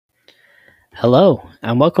Hello,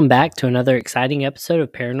 and welcome back to another exciting episode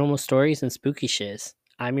of Paranormal Stories and Spooky Shiz.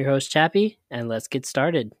 I'm your host, Chappie, and let's get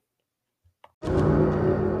started.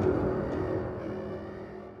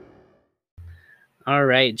 All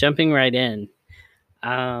right, jumping right in.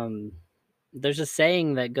 Um, there's a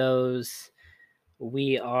saying that goes,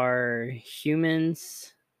 we are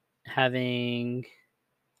humans having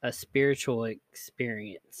a spiritual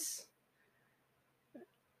experience.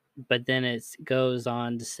 But then it goes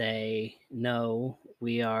on to say, no,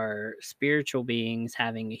 we are spiritual beings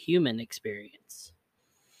having a human experience.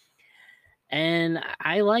 And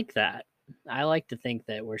I like that. I like to think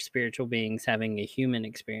that we're spiritual beings having a human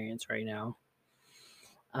experience right now.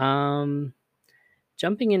 Um,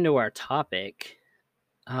 Jumping into our topic,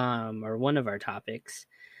 or one of our topics,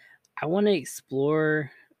 I want to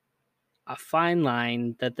explore a fine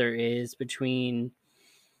line that there is between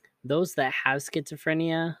those that have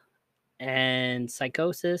schizophrenia and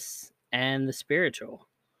psychosis and the spiritual.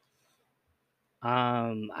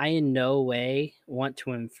 I in no way want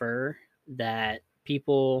to infer that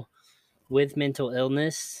people with mental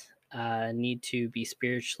illness need to be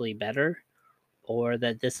spiritually better or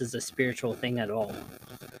that this is a spiritual thing at all.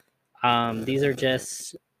 These are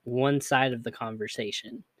just one side of the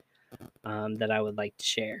conversation that I would like to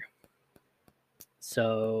share.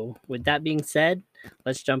 So, with that being said,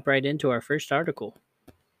 let's jump right into our first article.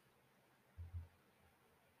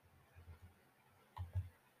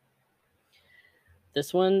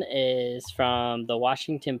 This one is from the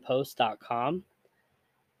WashingtonPost.com,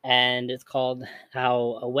 and it's called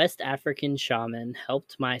How a West African Shaman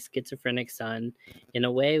Helped My Schizophrenic Son in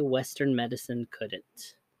a Way Western Medicine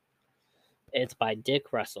Couldn't. It's by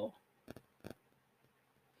Dick Russell.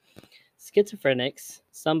 Schizophrenics,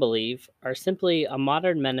 some believe, are simply a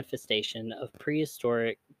modern manifestation of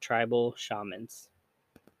prehistoric tribal shamans.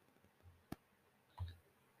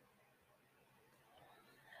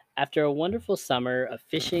 After a wonderful summer of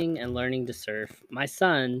fishing and learning to surf, my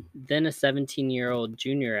son, then a 17-year-old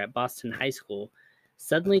junior at Boston High School,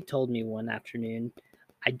 suddenly told me one afternoon,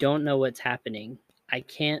 "I don't know what's happening. I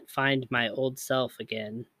can't find my old self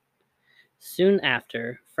again." Soon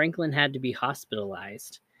after, Franklin had to be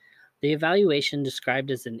hospitalized. The evaluation described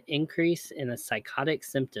as an increase in the psychotic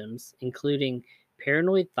symptoms, including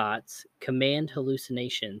paranoid thoughts, command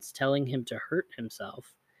hallucinations telling him to hurt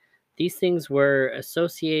himself. These things were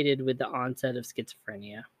associated with the onset of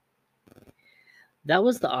schizophrenia. That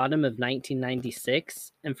was the autumn of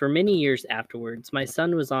 1996, and for many years afterwards, my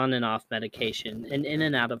son was on and off medication and in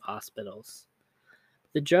and out of hospitals.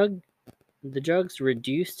 The drug The drugs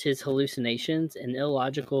reduced his hallucinations and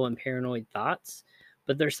illogical and paranoid thoughts,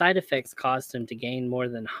 but their side effects caused him to gain more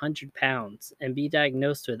than 100 pounds and be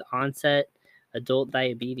diagnosed with onset adult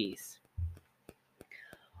diabetes.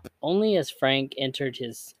 Only as Frank entered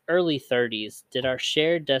his early 30s did our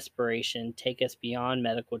shared desperation take us beyond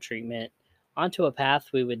medical treatment onto a path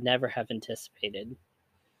we would never have anticipated.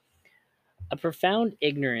 A profound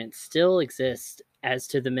ignorance still exists as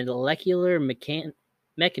to the molecular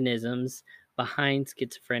mechanisms behind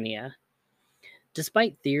schizophrenia.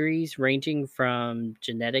 Despite theories ranging from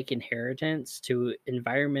genetic inheritance to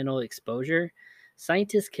environmental exposure,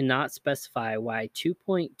 scientists cannot specify why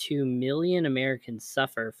 2.2 million Americans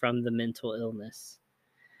suffer from the mental illness.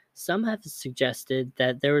 Some have suggested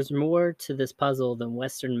that there is more to this puzzle than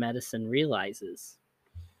Western medicine realizes.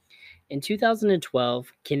 In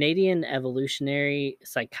 2012, Canadian evolutionary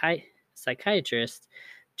psychiatrist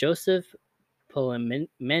Joseph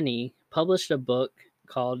Pulameni published a book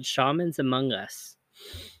called Shamans Among Us,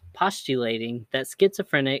 postulating that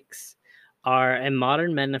schizophrenics are a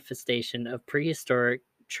modern manifestation of prehistoric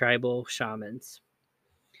tribal shamans.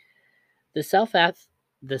 The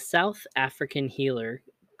South African healer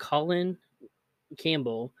Colin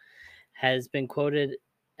Campbell has been quoted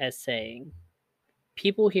as saying,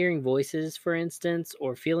 "People hearing voices, for instance,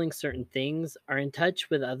 or feeling certain things are in touch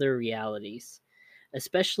with other realities,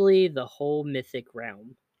 especially the whole mythic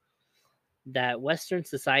realm that Western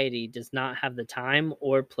society does not have the time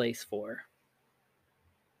or place for."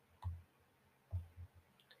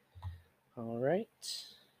 All right.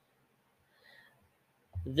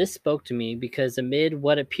 This spoke to me because amid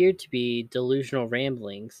what appeared to be delusional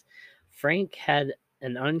ramblings, Frank had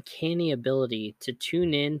an uncanny ability to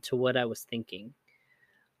tune in to what I was thinking.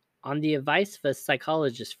 On the advice of a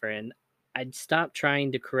psychologist friend, I'd stopped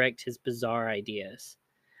trying to correct his bizarre ideas.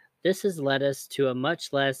 This has led us to a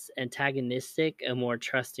much less antagonistic and more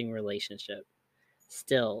trusting relationship.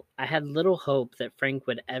 Still, I had little hope that Frank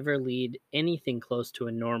would ever lead anything close to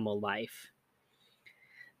a normal life.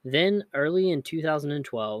 Then, early in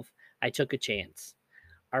 2012, I took a chance.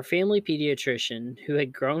 Our family pediatrician, who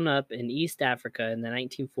had grown up in East Africa in the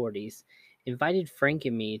 1940s, invited Frank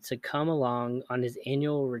and me to come along on his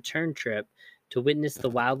annual return trip to witness the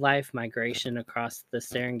wildlife migration across the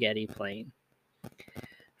Serengeti Plain.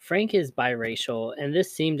 Frank is biracial, and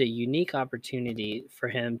this seemed a unique opportunity for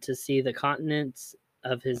him to see the continent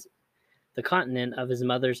of his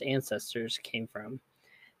mother's ancestors came from,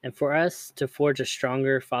 and for us to forge a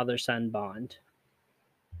stronger father-son bond.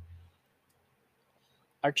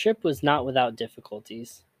 Our trip was not without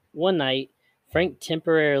difficulties. One night, Frank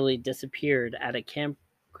temporarily disappeared at a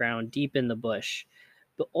campground deep in the bush,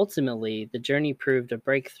 but ultimately the journey proved a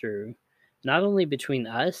breakthrough, not only between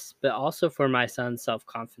us, but also for my son's self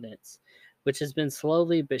confidence, which has been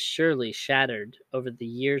slowly but surely shattered over the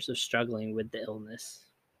years of struggling with the illness.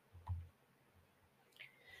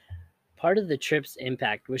 Part of the trip's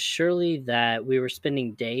impact was surely that we were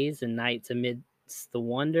spending days and nights amidst the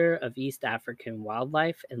wonder of East African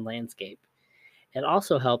wildlife and landscape. It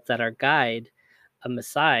also helped that our guide, a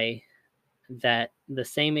Maasai that the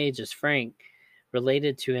same age as Frank,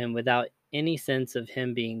 related to him without any sense of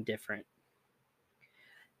him being different.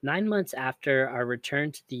 9 months after our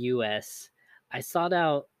return to the US, I sought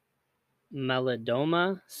out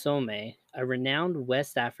Malidoma Some, a renowned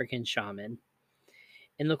West African shaman.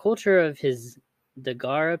 In the culture of his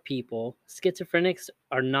Dagara people, schizophrenics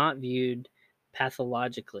are not viewed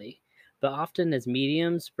pathologically, but often as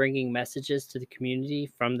mediums bringing messages to the community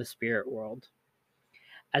from the spirit world.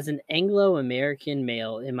 As an Anglo American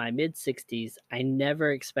male in my mid 60s, I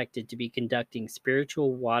never expected to be conducting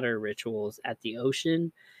spiritual water rituals at the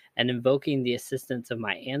ocean and invoking the assistance of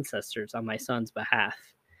my ancestors on my son's behalf.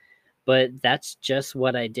 But that's just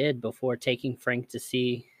what I did before taking Frank to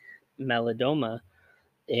see Melodoma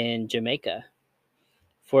in Jamaica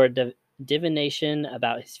for a divination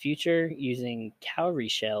about his future using cowrie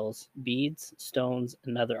shells, beads, stones,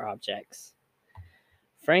 and other objects.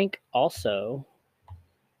 Frank also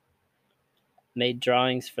made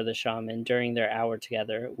drawings for the shaman during their hour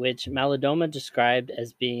together, which Malidoma described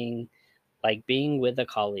as being like being with a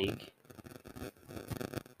colleague.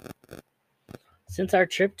 Since our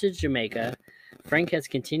trip to Jamaica, Frank has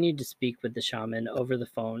continued to speak with the shaman over the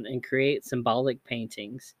phone and create symbolic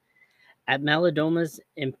paintings. At Malidoma's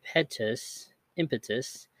impetus,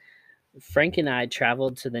 Frank and I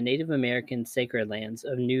traveled to the Native American sacred lands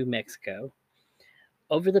of New Mexico.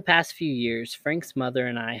 Over the past few years, Frank's mother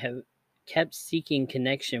and I have kept seeking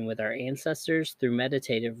connection with our ancestors through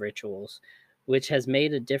meditative rituals, which has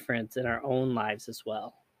made a difference in our own lives as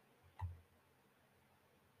well.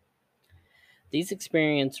 These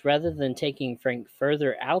experiences, rather than taking Frank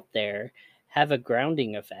further out there, have a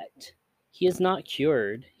grounding effect. He is not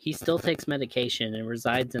cured. He still takes medication and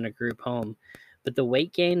resides in a group home, but the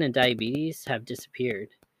weight gain and diabetes have disappeared.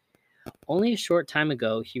 Only a short time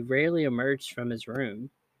ago, he rarely emerged from his room.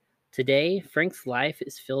 Today, Frank's life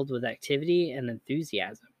is filled with activity and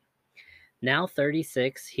enthusiasm. Now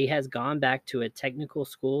 36, he has gone back to a technical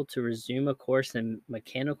school to resume a course in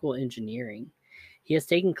mechanical engineering. He has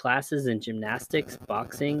taken classes in gymnastics,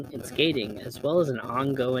 boxing, and skating, as well as an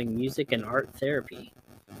ongoing music and art therapy.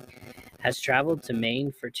 Has traveled to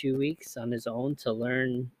Maine for 2 weeks on his own to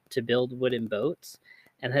learn to build wooden boats,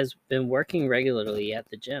 and has been working regularly at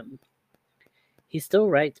the gym. He still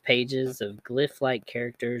writes pages of glyph-like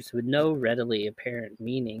characters with no readily apparent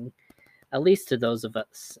meaning, at least to those of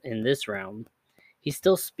us in this realm. He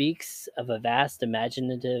still speaks of a vast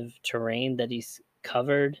imaginative terrain that he's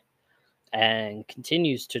covered and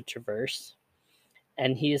continues to traverse,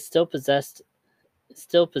 and he is still possessed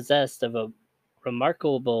of a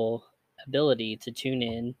remarkable ability to tune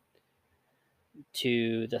in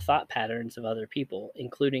to the thought patterns of other people,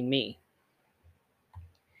 including me.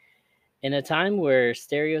 In a time where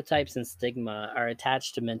stereotypes and stigma are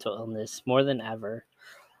attached to mental illness more than ever,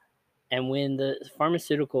 and when the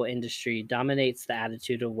pharmaceutical industry dominates the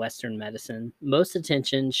attitude of Western medicine, most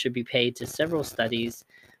attention should be paid to several studies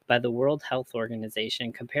by the World Health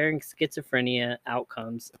Organization comparing schizophrenia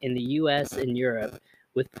outcomes in the US and Europe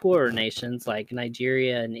with poorer nations like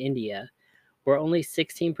Nigeria and India, where only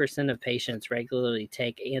 16% of patients regularly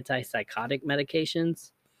take antipsychotic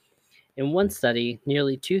medications. In one study,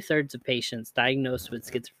 nearly two-thirds of patients diagnosed with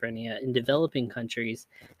schizophrenia in developing countries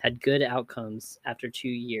had good outcomes after 2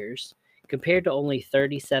 years, compared to only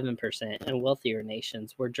 37% in wealthier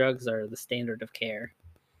nations where drugs are the standard of care.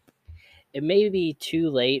 It may be too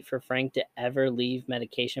late for Frank to ever leave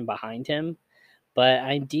medication behind him, but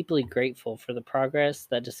I'm deeply grateful for the progress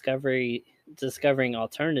that discovering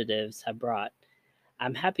alternatives have brought.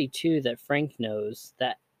 I'm happy too that Frank knows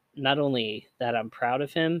that not only that I'm proud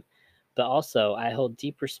of him, but also I hold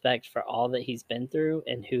deep respect for all that he's been through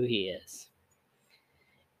and who he is.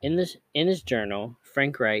 In his journal,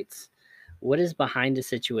 Frank writes, "What is behind a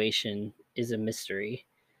situation is a mystery.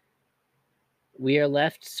 We are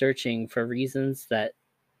left searching for reasons that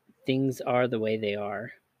things are the way they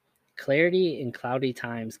are. Clarity in cloudy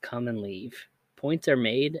times come and leave. Points are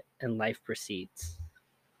made and life proceeds."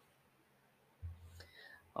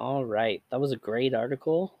 All right, that was a great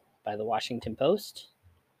article by the Washington Post.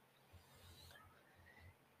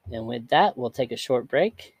 And with that, we'll take a short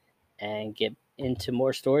break and get into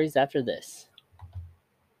more stories after this.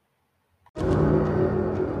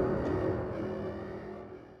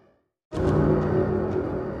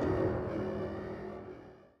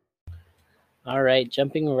 All right,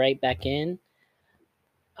 jumping right back in.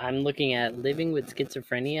 I'm looking at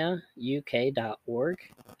livingwithschizophreniauk.org,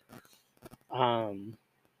 an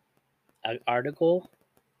article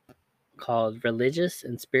called Religious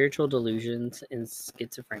and Spiritual Delusions in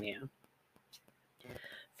Schizophrenia.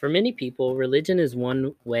 For many people, religion is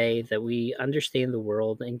one way that we understand the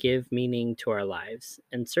world and give meaning to our lives.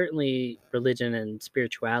 And certainly, religion and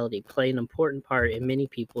spirituality play an important part in many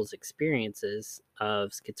people's experiences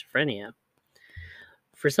of schizophrenia.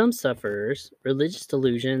 For some sufferers, religious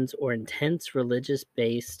delusions or intense religious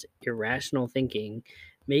based irrational thinking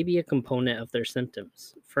may be a component of their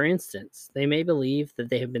symptoms. For instance, they may believe that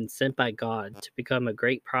they have been sent by God to become a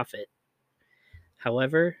great prophet.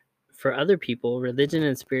 However, for other people, religion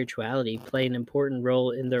and spirituality play an important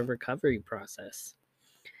role in their recovery process.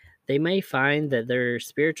 They may find that their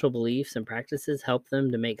spiritual beliefs and practices help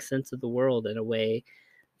them to make sense of the world in a way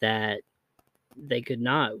that they could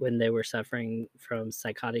not when they were suffering from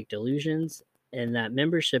psychotic delusions, and that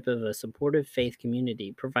membership of a supportive faith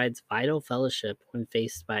community provides vital fellowship when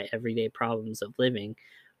faced by everyday problems of living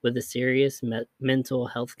with a serious mental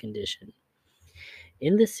health condition.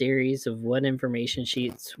 In this series of What Information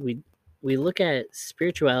Sheets, we look at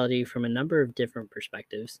spirituality from a number of different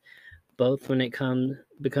perspectives, both when it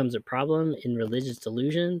becomes a problem in religious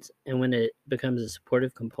delusions and when it becomes a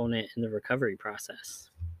supportive component in the recovery process.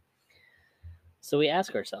 So we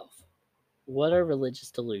ask ourselves, what are religious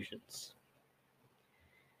delusions?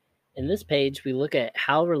 In this page, we look at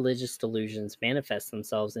how religious delusions manifest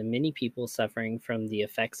themselves in many people suffering from the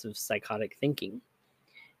effects of psychotic thinking.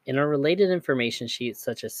 In our related information sheets,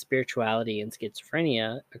 such as Spirituality and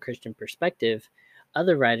Schizophrenia, a Christian Perspective,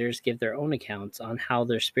 other writers give their own accounts on how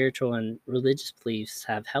their spiritual and religious beliefs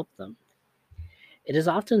have helped them. It is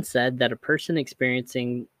often said that a person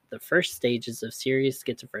experiencing the first stages of serious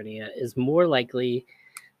schizophrenia is more likely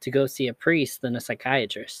to go see a priest than a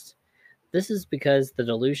psychiatrist. This is because the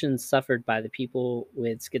delusions suffered by the people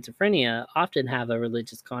with schizophrenia often have a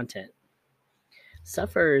religious content.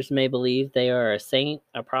 Sufferers may believe they are a saint,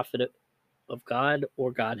 a prophet of God,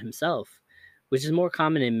 or God himself, which is more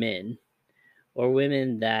common in men, or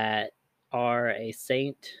women that are a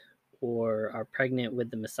saint or are pregnant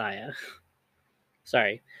with the Messiah.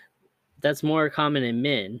 Sorry, that's more common in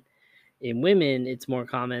men. In women, it's more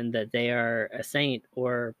common that they are a saint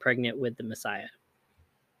or pregnant with the Messiah.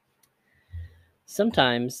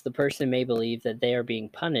 Sometimes the person may believe that they are being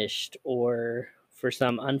punished or for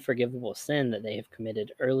some unforgivable sin that they have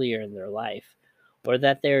committed earlier in their life, or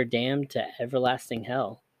that they are damned to everlasting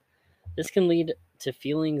hell. This can lead to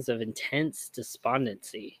feelings of intense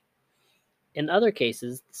despondency. In other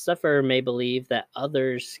cases, the sufferer may believe that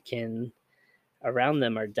others around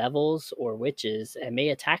them are devils or witches and may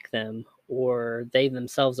attack them, or they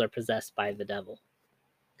themselves are possessed by the devil.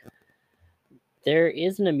 There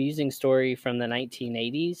is an amusing story from the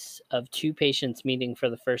 1980s of two patients meeting for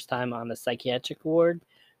the first time on a psychiatric ward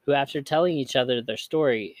who, after telling each other their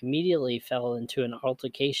story, immediately fell into an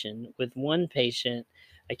altercation, with one patient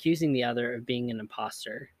accusing the other of being an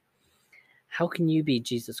imposter. "How can you be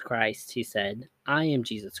Jesus Christ?" he said. "I am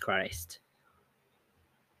Jesus Christ."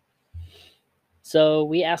 So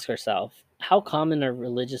we ask ourselves, how common are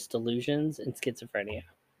religious delusions in schizophrenia?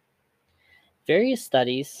 Various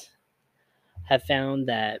studies have found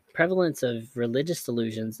that prevalence of religious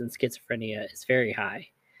delusions in schizophrenia is very high.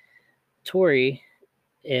 Torrey,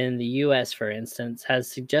 in the US, for instance, has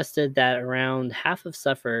suggested that around half of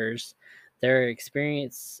sufferers their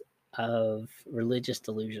experience of religious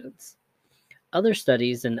delusions. Other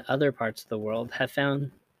studies in other parts of the world have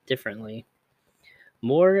found differently.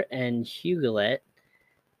 Moore and Hugelet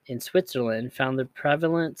in Switzerland found the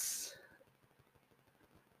prevalence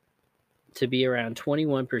to be around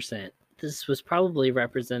 21%. This was probably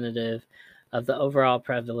representative of the overall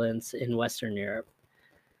prevalence in Western Europe.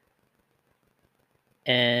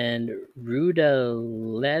 And Ruda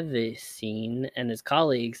Levisin and his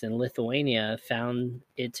colleagues in Lithuania found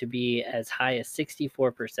it to be as high as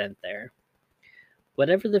 64% there.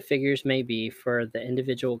 Whatever the figures may be for the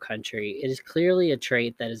individual country, it is clearly a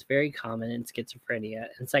trait that is very common in schizophrenia,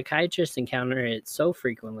 and psychiatrists encounter it so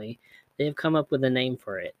frequently they have come up with a name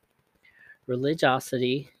for it: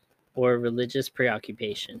 religiosity or religious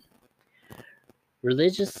preoccupation.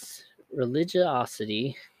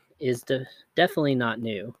 Religiosity is definitely not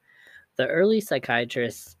new. The early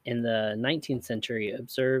psychiatrists in the 19th century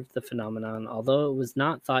observed the phenomenon, although it was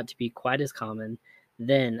not thought to be quite as common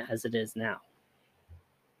then as it is now.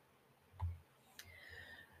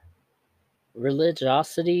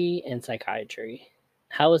 Religiosity and psychiatry.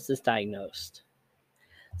 How is this diagnosed?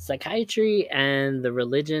 Psychiatry and the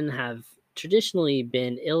religion have traditionally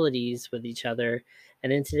been ill at ease with each other,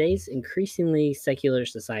 and in today's increasingly secular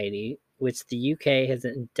society, which the UK has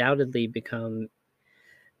undoubtedly become,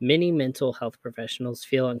 many mental health professionals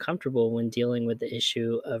feel uncomfortable when dealing with the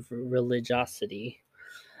issue of religiosity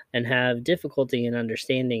and have difficulty in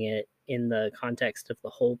understanding it in the context of the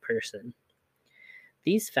whole person.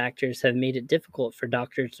 These factors have made it difficult for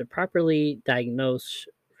doctors to properly diagnose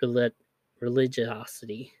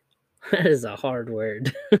religiosity. That is a hard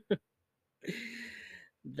word.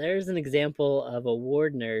 There's an example of a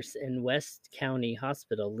ward nurse in West County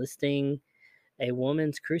Hospital listing a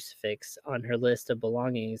woman's crucifix on her list of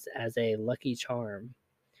belongings as a lucky charm.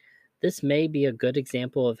 This may be a good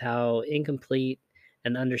example of how incomplete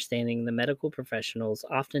an understanding the medical professionals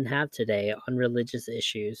often have today on religious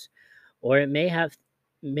issues, or it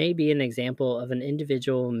may be an example of an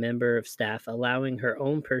individual member of staff allowing her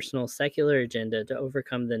own personal secular agenda to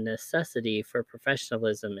overcome the necessity for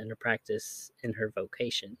professionalism in her practice in her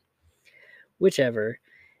vocation. Whichever,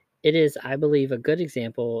 it is, I believe, a good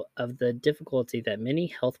example of the difficulty that many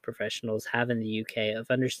health professionals have in the UK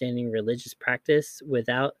of understanding religious practice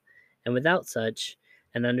without such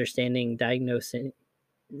an understanding, diagnosing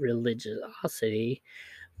religiosity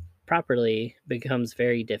properly becomes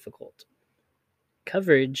very difficult.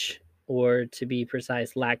 Coverage, or to be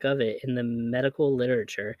precise, lack of it in the medical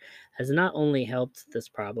literature, has not only helped this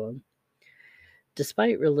problem.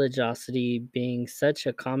 Despite religiosity being such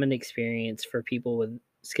a common experience for people with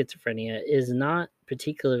schizophrenia, it is not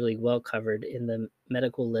particularly well covered in the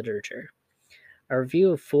medical literature. A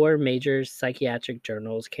review of 4 major psychiatric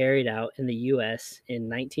journals carried out in the US in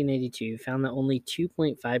 1982 found that only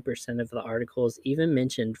 2.5% of the articles even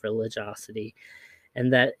mentioned religiosity,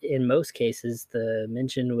 and that in most cases the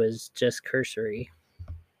mention was just cursory.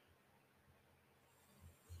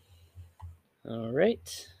 All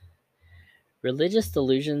right. Religious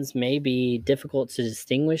delusions may be difficult to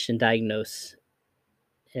distinguish and diagnose,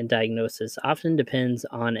 and diagnosis often depends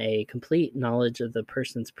on a complete knowledge of the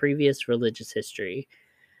person's previous religious history.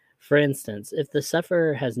 For instance, if the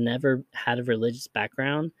sufferer has never had a religious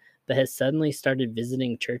background but has suddenly started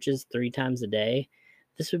visiting churches 3 times a day,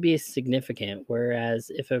 this would be significant,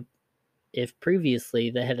 whereas if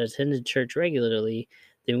previously they had attended church regularly,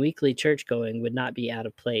 then weekly church going would not be out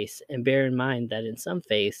of place. And bear in mind that in some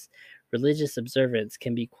faiths, religious observance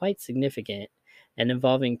can be quite significant and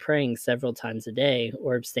involving praying several times a day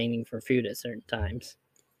or abstaining from food at certain times.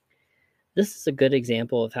 This is a good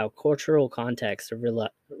example of how cultural context of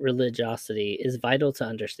religiosity is vital to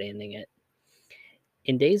understanding it.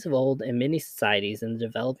 In days of old, in many societies in the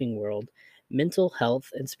developing world, mental health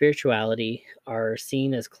and spirituality are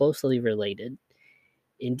seen as closely related.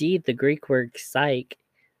 Indeed, the Greek word psyche,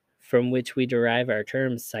 from which we derive our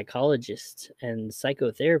terms psychologist and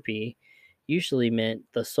psychotherapy, usually meant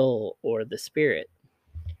the soul or the spirit.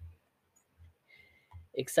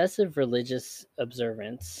 Excessive religious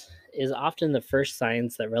observance is often the first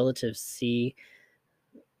signs that relatives see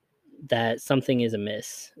that something is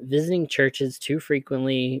amiss. Visiting churches too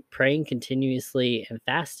frequently, praying continuously, and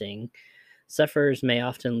fasting, sufferers may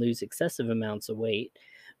often lose excessive amounts of weight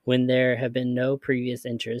when there have been no previous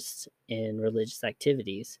interest in religious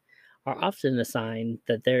activities, are often a sign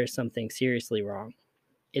that there is something seriously wrong.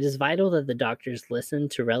 It is vital that the doctors listen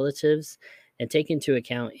to relatives and take into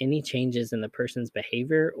account any changes in the person's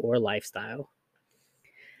behavior or lifestyle.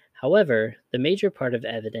 However, the major part of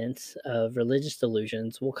evidence of religious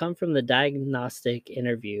delusions will come from the diagnostic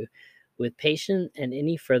interview with patient and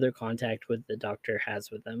any further contact with the doctor has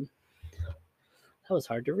with them. That was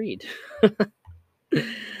hard to read.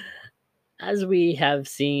 As we have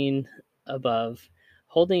seen above,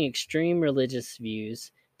 holding extreme religious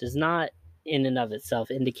views does not in and of itself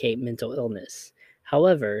indicate mental illness.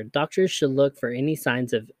 However, doctors should look for any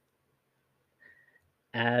signs of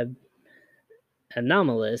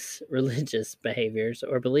anomalous religious behaviors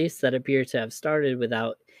or beliefs that appear to have started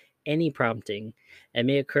without any prompting and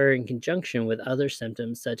may occur in conjunction with other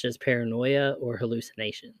symptoms such as paranoia or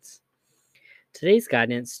hallucinations. Today's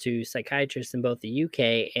guidance to psychiatrists in both the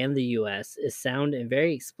UK and the US is sound and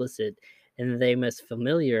very explicit in that they must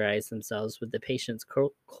familiarize themselves with the patient's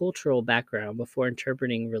cultural background before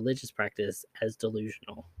interpreting religious practice as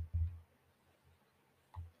delusional.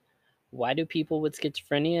 Why do people with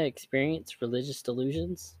schizophrenia experience religious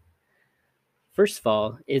delusions? First of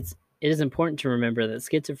all, it is important to remember that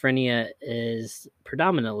schizophrenia is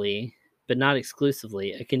predominantly, but not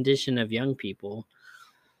exclusively, a condition of young people,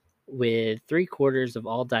 with 3/4 of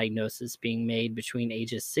all diagnoses being made between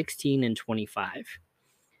ages 16 and 25.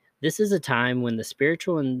 This is a time when the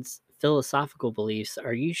spiritual and philosophical beliefs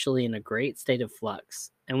are usually in a great state of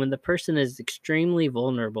flux, and when the person is extremely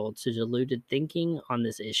vulnerable to deluded thinking on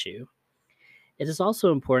this issue. It is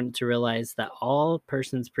also important to realize that all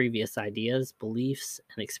person's previous ideas, beliefs,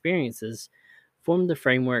 and experiences form the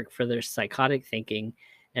framework for their psychotic thinking,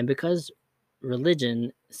 and because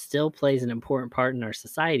religion still plays an important part in our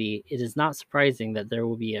society, it is not surprising that there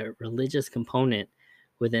will be a religious component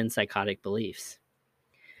within psychotic beliefs.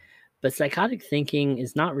 But psychotic thinking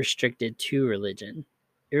is not restricted to religion.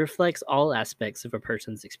 It reflects all aspects of a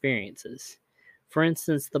person's experiences. For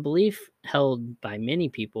instance, the belief held by many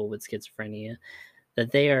people with schizophrenia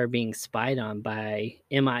that they are being spied on by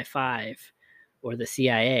MI5 or the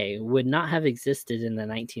CIA would not have existed in the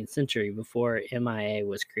 19th century before MIA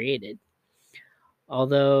was created.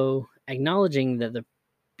 Although acknowledging that the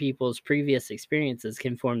people's previous experiences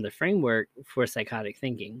can form the framework for psychotic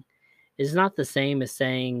thinking is not the same as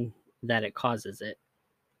saying that it causes it.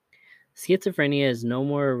 Schizophrenia is no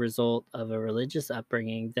more a result of a religious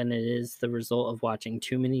upbringing than it is the result of watching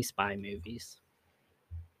too many spy movies.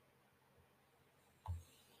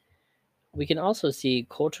 We can also see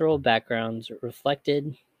cultural backgrounds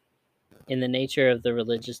reflected in the nature of the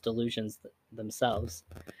religious delusions themselves.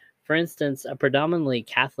 For instance, a predominantly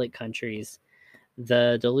Catholic countries,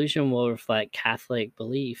 the delusion will reflect Catholic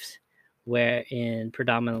beliefs, where in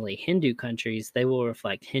predominantly Hindu countries, they will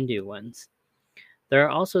reflect Hindu ones. There are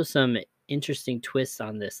also some interesting twists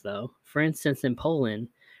on this, though. For instance, in Poland,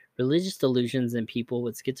 religious delusions in people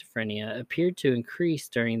with schizophrenia appeared to increase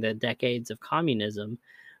during the decades of communism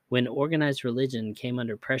when organized religion came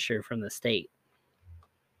under pressure from the state.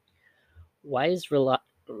 Why is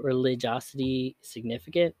religiosity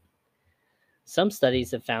significant? Some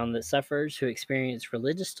studies have found that sufferers who experience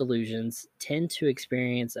religious delusions tend to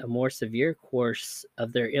experience a more severe course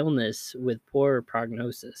of their illness with poorer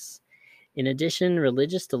prognosis. In addition,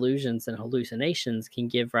 religious delusions and hallucinations can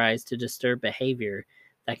give rise to disturbed behavior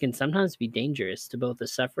that can sometimes be dangerous to both the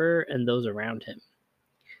sufferer and those around him.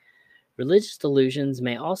 Religious delusions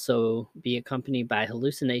may also be accompanied by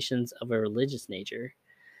hallucinations of a religious nature.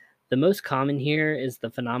 The most common here is the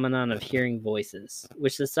phenomenon of hearing voices,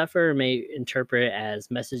 which the sufferer may interpret as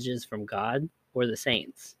messages from God or the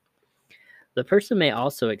saints. The person may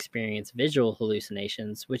also experience visual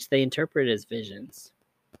hallucinations, which they interpret as visions.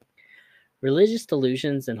 Religious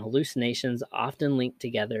delusions and hallucinations often link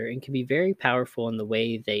together and can be very powerful in the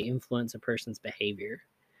way they influence a person's behavior.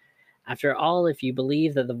 After all, if you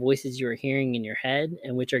believe that the voices you are hearing in your head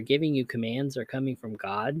and which are giving you commands are coming from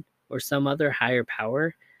God or some other higher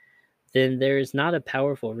power, then there is not a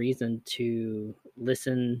powerful reason to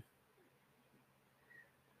listen.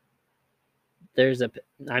 There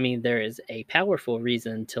is a powerful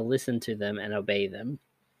reason to listen to them and obey them.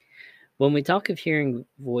 When we talk of hearing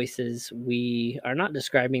voices, we are not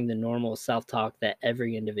describing the normal self-talk that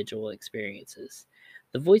every individual experiences.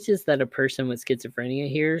 The voices that a person with schizophrenia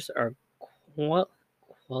hears are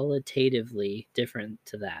qualitatively different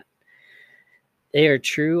to that. They are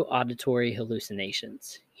true auditory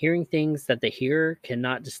hallucinations, hearing things that the hearer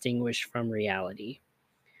cannot distinguish from reality.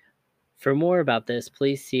 For more about this,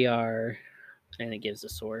 please see and it gives a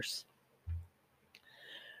source.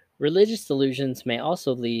 Religious delusions may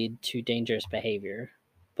also lead to dangerous behavior.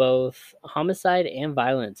 Both homicide and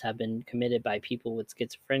violence have been committed by people with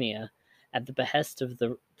schizophrenia at the behest of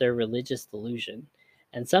their religious delusion,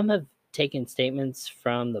 and some have taken statements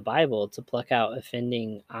from the Bible to pluck out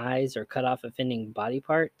offending eyes or cut off offending body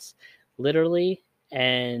parts, literally,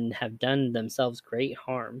 and have done themselves great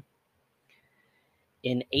harm.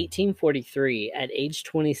 In 1843, at age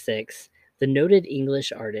 26, the noted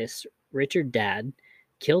English artist Richard Dadd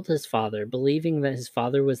killed his father, believing that his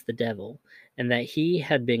father was the devil and that he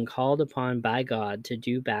had been called upon by God to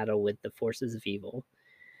do battle with the forces of evil.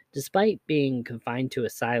 Despite being confined to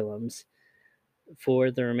asylums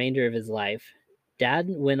for the remainder of his life, Dad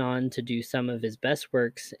went on to do some of his best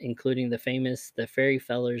works, including the famous The Fairy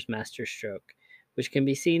Feller's Masterstroke, which can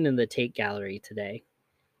be seen in the Tate Gallery today.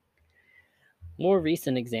 More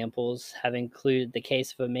recent examples have included the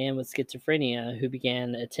case of a man with schizophrenia who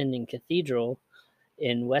began attending cathedral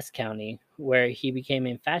in West County, where he became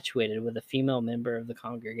infatuated with a female member of the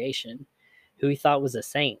congregation who he thought was a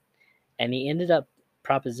saint, and he ended up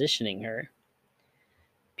propositioning her.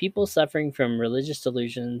 People suffering from religious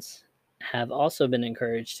delusions have also been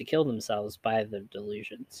encouraged to kill themselves by their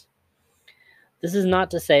delusions. This is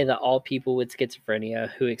not to say that all people with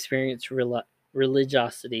schizophrenia who experience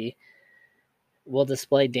religiosity will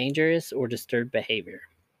display dangerous or disturbed behavior.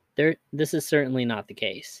 This is certainly not the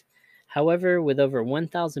case. However, with over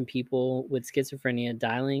 1,000 people with schizophrenia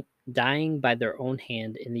dying by their own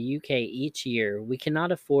hand in the UK each year, we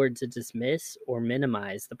cannot afford to dismiss or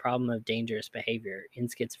minimize the problem of dangerous behavior in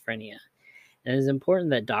schizophrenia. And it is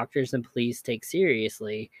important that doctors and police take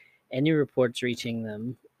seriously any reports reaching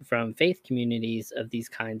them from faith communities of these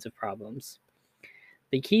kinds of problems.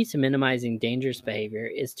 The key to minimizing dangerous behavior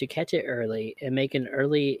is to catch it early and make an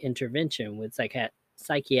early intervention with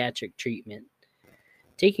psychiatric treatment.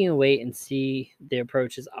 Taking a wait and see the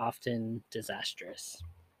approach is often disastrous.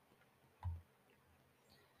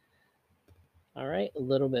 All right, a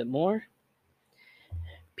little bit more.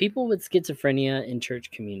 People with schizophrenia in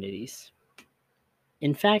church communities.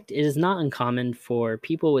 In fact, it is not uncommon for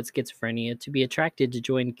people with schizophrenia to be attracted to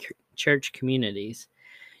join church communities.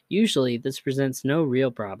 Usually, this presents no real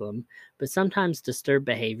problem, but sometimes disturbed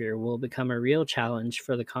behavior will become a real challenge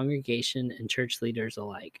for the congregation and church leaders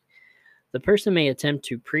alike. The person may attempt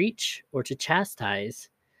to preach or to chastise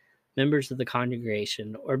members of the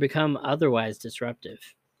congregation or become otherwise disruptive.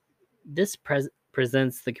 This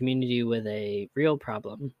presents the community with a real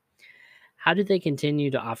problem. How do they continue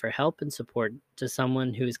to offer help and support to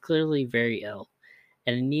someone who is clearly very ill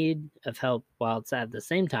and in need of help whilst at the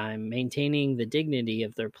same time maintaining the dignity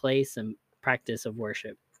of their place and practice of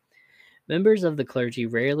worship? Members of the clergy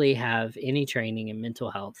rarely have any training in mental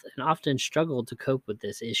health and often struggle to cope with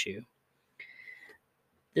this issue.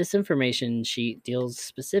 This information sheet deals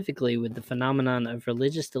specifically with the phenomenon of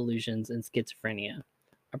religious delusions and schizophrenia,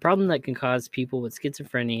 a problem that can cause people with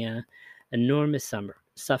schizophrenia enormous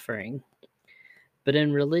suffering. But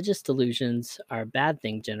in religious delusions are a bad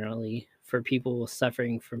thing generally for people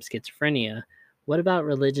suffering from schizophrenia, what about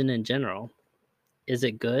religion in general? Is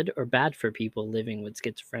it good or bad for people living with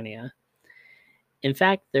schizophrenia? In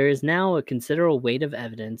fact, there is now a considerable weight of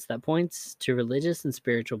evidence that points to religious and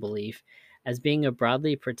spiritual belief as being a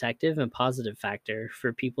broadly protective and positive factor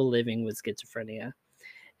for people living with schizophrenia,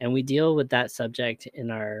 and we deal with that subject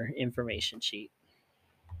in our information sheet.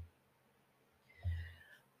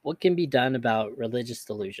 What can be done about religious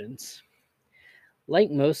delusions? Like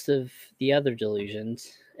most of the other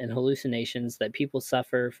delusions and hallucinations that people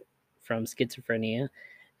suffer from schizophrenia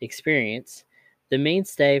experience, the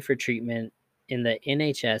mainstay for treatment in the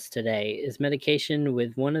NHS today is medication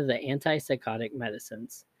with one of the antipsychotic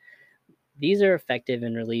medicines. These are effective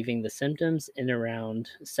in relieving the symptoms in around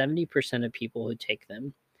 70% of people who take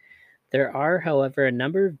them. There are, however, a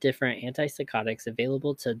number of different antipsychotics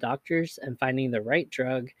available to doctors, and finding the right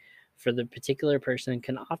drug for the particular person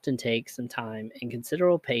can often take some time and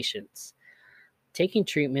considerable patience. Taking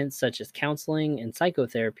treatments such as counseling and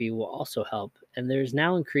psychotherapy will also help, and there is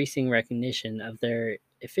now increasing recognition of their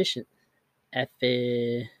efficiency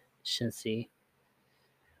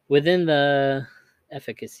within the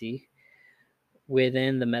efficacy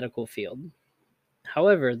within the medical field.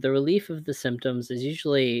 However, the relief of the symptoms is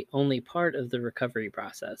usually only part of the recovery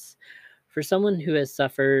process. For someone who has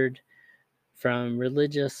suffered from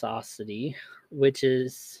religiosity, which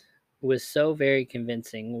was so very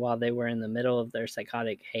convincing while they were in the middle of their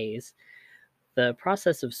psychotic haze, the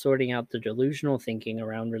process of sorting out the delusional thinking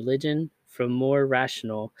around religion from more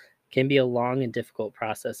rational can be a long and difficult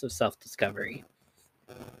process of self-discovery.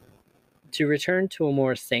 To return to a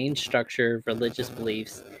more sane structure of religious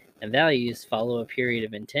beliefs and values follow a period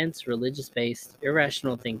of intense religious-based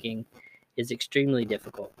irrational thinking is extremely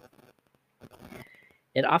difficult.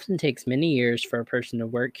 It often takes many years for a person to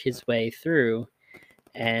work his way through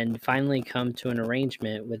and finally come to an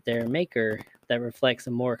arrangement with their maker that reflects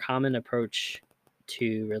a more common approach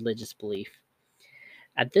to religious belief.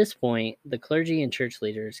 At this point, the clergy and church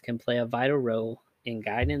leaders can play a vital role in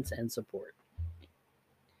guidance and support.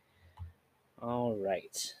 All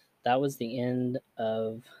right, that was the end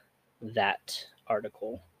of that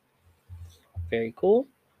article. Very cool.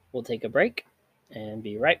 We'll take a break and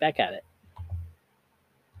be right back at it.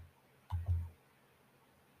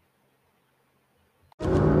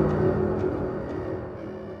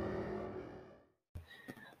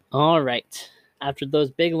 All right. After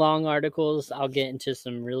those big long articles, I'll get into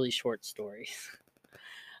some really short stories.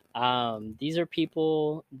 These are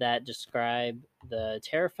people that describe the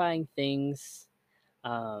terrifying things.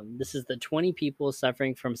 This is the 20 people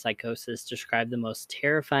suffering from psychosis describe the most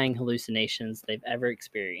terrifying hallucinations they've ever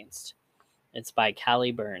experienced. It's by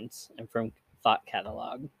Callie Burns and from Thought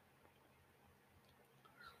Catalog.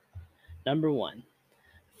 Number 1.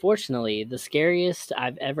 Fortunately, the scariest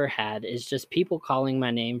I've ever had is just people calling my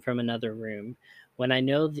name from another room when I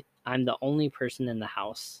know I'm the only person in the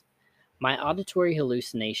house. My auditory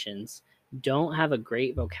hallucinations don't have a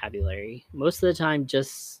great vocabulary. Most of the time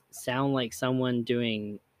just sound like someone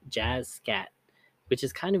doing jazz scat, which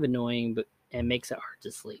is kind of annoying but and makes it hard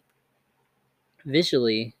to sleep.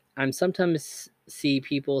 Visually, I'm sometimes see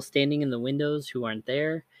people standing in the windows who aren't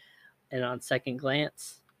there, and on second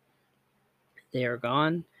glance, they are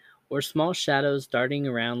gone, or small shadows darting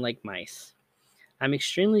around like mice. I'm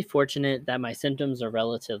extremely fortunate that my symptoms are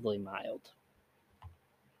relatively mild.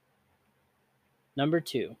 Number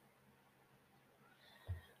 2.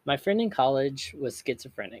 My friend in college was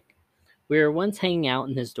schizophrenic. We were once hanging out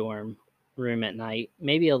in his dorm room at night,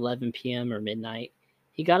 maybe 11 p.m. or midnight.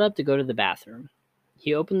 He got up to go to the bathroom.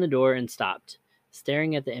 He opened the door and stopped,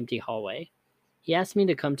 staring at the empty hallway. He asked me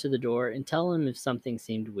to come to the door and tell him if something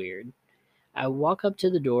seemed weird. I walk up to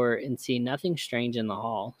the door and see nothing strange in the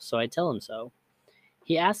hall, so I tell him so.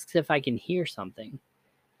 He asks if I can hear something.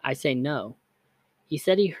 I say no. He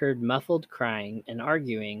said he heard muffled crying and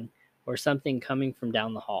arguing or something coming from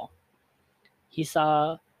down the hall. He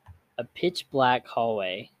saw a pitch black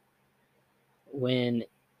hallway when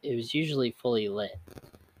it was usually fully lit.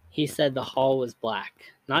 He said the hall was black,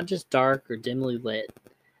 not just dark or dimly lit.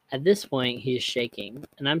 At this point, he is shaking,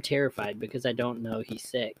 and I'm terrified because I don't know he's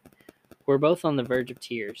sick. We're both on the verge of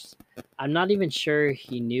tears. I'm not even sure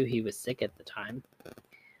he knew he was sick at the time.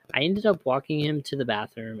 I ended up walking him to the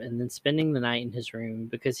bathroom and then spending the night in his room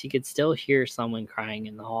because he could still hear someone crying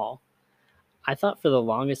in the hall. I thought for the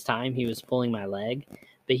longest time he was pulling my leg,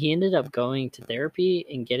 but he ended up going to therapy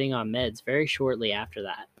and getting on meds very shortly after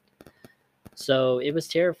that. So it was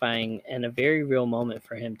terrifying and a very real moment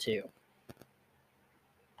for him, too.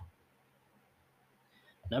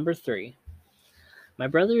 Number 3. My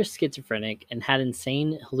brother is schizophrenic and had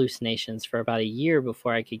insane hallucinations for about a year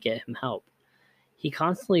before I could get him help. He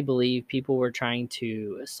constantly believed people were trying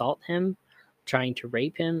to assault him, trying to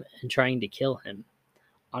rape him, and trying to kill him.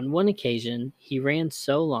 On one occasion, he ran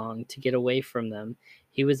so long to get away from them,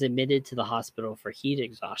 he was admitted to the hospital for heat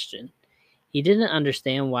exhaustion. He didn't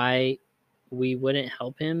understand why we wouldn't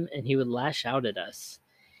help him, and he would lash out at us.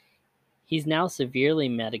 He's now severely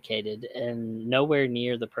medicated and nowhere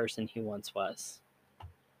near the person he once was.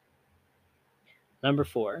 Number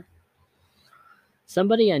 4.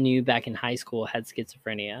 Somebody I knew back in high school had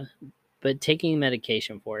schizophrenia, but taking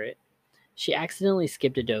medication for it. She accidentally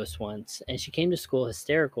skipped a dose once, and she came to school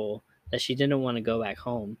hysterical that she didn't want to go back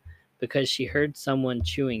home because she heard someone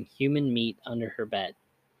chewing human meat under her bed.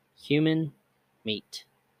 Human meat.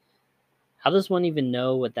 How does one even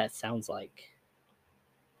know what that sounds like?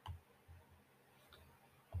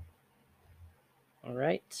 All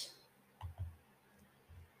right.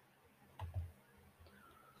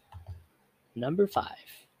 Number 5.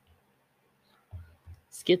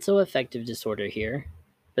 Schizoaffective disorder here,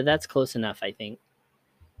 but that's close enough, I think.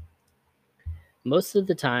 Most of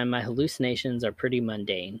the time, my hallucinations are pretty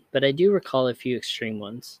mundane, but I do recall a few extreme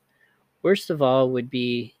ones. Worst of all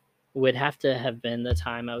would have to have been the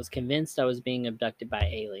time I was convinced I was being abducted by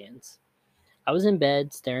aliens. I was in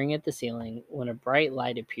bed staring at the ceiling when a bright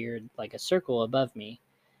light appeared like a circle above me,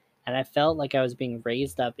 and I felt like I was being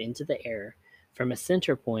raised up into the air from a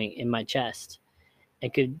center point in my chest. I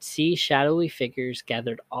could see shadowy figures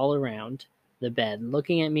gathered all around the bed,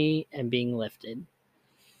 looking at me and being lifted.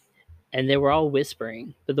 And they were all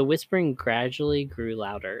whispering, but the whispering gradually grew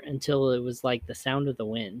louder until it was like the sound of the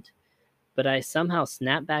wind. But I somehow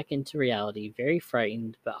snapped back into reality, very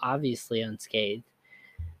frightened, but obviously unscathed.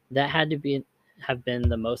 That had to have been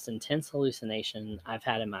the most intense hallucination I've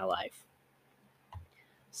had in my life.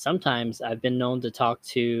 Sometimes I've been known to talk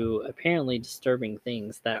to apparently disturbing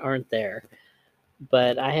things that aren't there,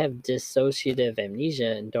 but I have dissociative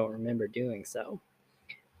amnesia and don't remember doing so.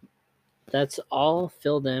 That's all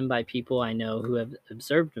filled in by people I know who have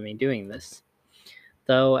observed me doing this.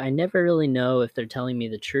 Though I never really know if they're telling me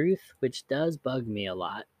the truth, which does bug me a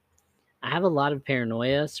lot. I have a lot of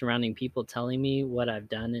paranoia surrounding people telling me what I've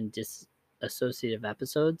done in dissociative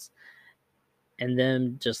episodes and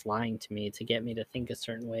them just lying to me to get me to think a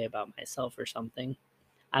certain way about myself or something.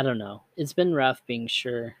 I don't know. It's been rough being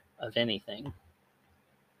sure of anything.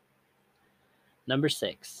 Number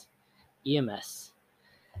 6, EMS.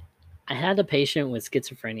 I had a patient with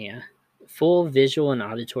schizophrenia, full visual and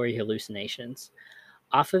auditory hallucinations.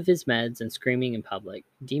 Off of his meds and screaming in public,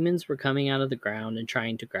 demons were coming out of the ground and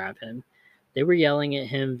trying to grab him. They were yelling at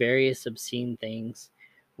him various obscene things.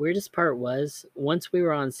 Weirdest part was, once we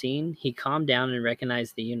were on scene, he calmed down and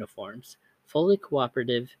recognized the uniforms. Fully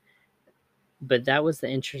cooperative, but that was an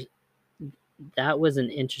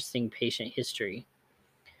interesting patient history.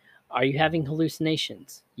 Are you having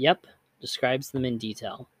hallucinations? Yep, describes them in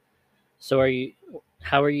detail.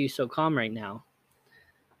 How are you so calm right now?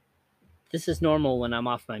 This is normal when I'm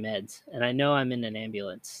off my meds, and I know I'm in an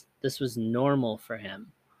ambulance. This was normal for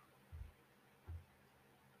him.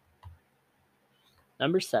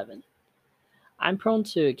 Number 7. I'm prone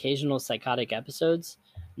to occasional psychotic episodes.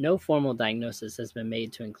 No formal diagnosis has been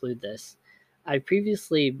made to include this. I've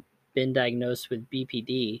previously been diagnosed with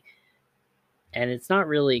BPD, and it's not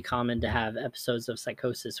really common to have episodes of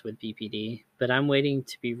psychosis with BPD, but I'm waiting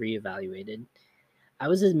to be reevaluated. I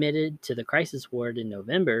was admitted to the crisis ward in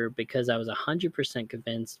November because I was 100%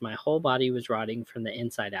 convinced my whole body was rotting from the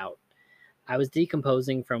inside out. I was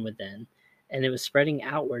decomposing from within, and it was spreading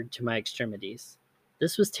outward to my extremities.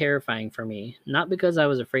 This was terrifying for me, not because I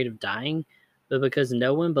was afraid of dying, but because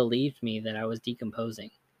no one believed me that I was decomposing.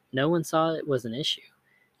 No one saw it was an issue.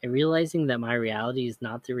 And realizing that my reality is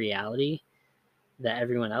not the reality that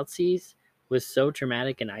everyone else sees was so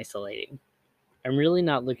traumatic and isolating. I'm really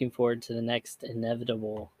not looking forward to the next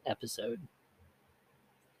inevitable episode.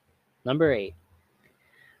 Number 8.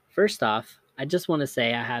 First off, I just want to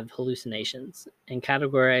say I have hallucinations and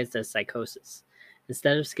categorized as psychosis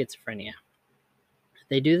instead of schizophrenia.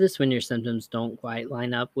 They do this when your symptoms don't quite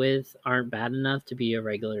line up with, aren't bad enough to be a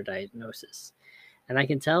regular diagnosis. And I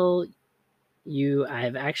can tell you I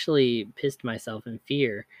have actually pissed myself in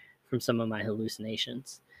fear from some of my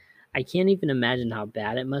hallucinations. I can't even imagine how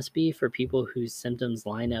bad it must be for people whose symptoms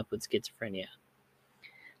line up with schizophrenia.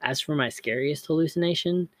 As for my scariest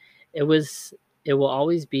hallucination, it will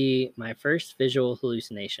always be my first visual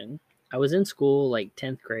hallucination. I was in school like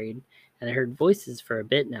 10th grade and I heard voices for a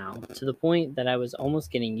bit now, to the point that I was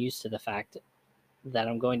almost getting used to the fact that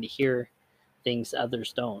I'm going to hear things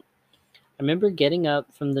others don't. I remember getting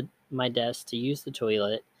up from my desk to use the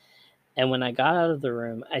toilet, and when I got out of the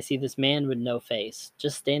room, I see this man with no face,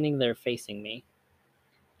 just standing there facing me.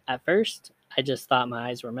 At first, I just thought my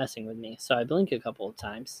eyes were messing with me, so I blink a couple of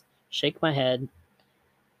times, shake my head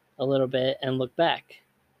a little bit, and look back,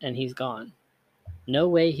 and he's gone. No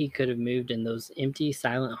way he could have moved in those empty,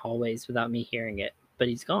 silent hallways without me hearing it, but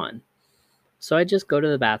he's gone. So I just go to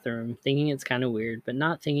the bathroom, thinking it's kind of weird, but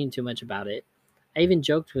not thinking too much about it. I even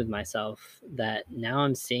joked with myself that now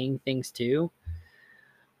I'm seeing things too.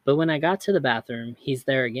 But when I got to the bathroom, he's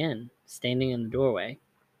there again, standing in the doorway.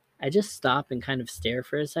 I just stop and kind of stare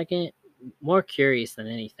for a second, more curious than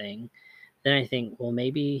anything. Then I think, well,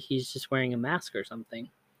 maybe he's just wearing a mask or something.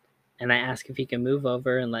 And I ask if he can move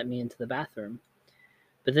over and let me into the bathroom.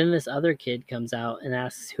 But then this other kid comes out and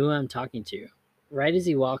asks who I'm talking to, right as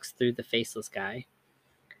he walks through the faceless guy.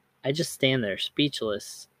 I just stand there,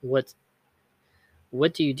 speechless. What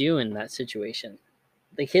do you do in that situation?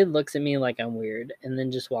 The kid looks at me like I'm weird and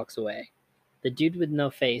then just walks away. The dude with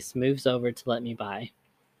no face moves over to let me by.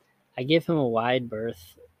 I give him a wide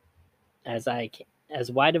berth as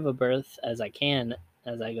wide of a berth as I can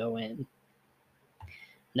as I go in,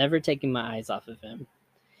 never taking my eyes off of him.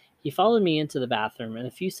 He followed me into the bathroom, and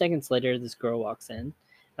a few seconds later, this girl walks in, and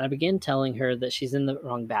I begin telling her that she's in the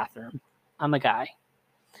wrong bathroom. I'm a guy.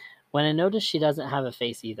 When I notice she doesn't have a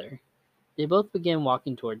face either, they both begin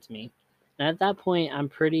walking towards me, and at that point, I'm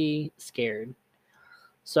pretty scared.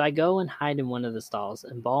 So I go and hide in one of the stalls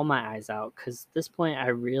and bawl my eyes out because at this point I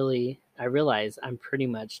realize I'm pretty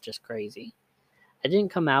much just crazy. I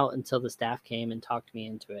didn't come out until the staff came and talked me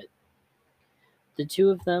into it. The two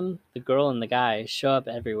of them, the girl and the guy, show up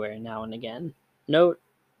everywhere now and again. Note,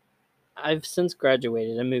 I've since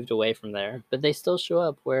graduated and moved away from there, but they still show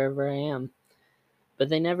up wherever I am. But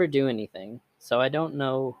they never do anything, so I don't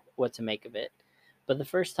know what to make of it. But the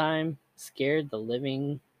first time scared the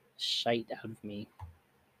living shite out of me.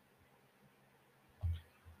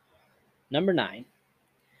 Number 9.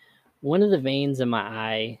 One of the veins in my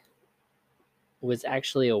eye was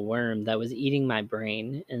actually a worm that was eating my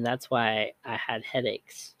brain, and that's why I had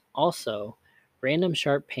headaches. Also, random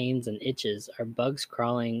sharp pains and itches are bugs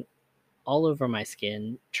crawling all over my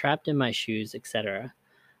skin, trapped in my shoes, etc.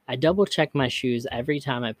 I double check my shoes every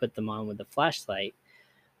time I put them on with a flashlight,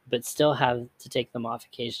 but still have to take them off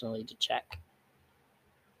occasionally to check.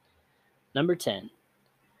 Number 10.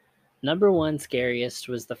 Number one scariest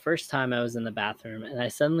was the first time I was in the bathroom and I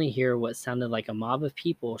suddenly hear what sounded like a mob of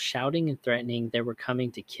people shouting and threatening they were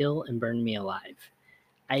coming to kill and burn me alive.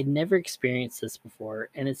 I had never experienced this before,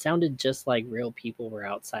 and it sounded just like real people were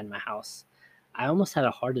outside my house. I almost had a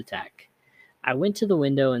heart attack. I went to the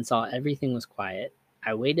window and saw everything was quiet.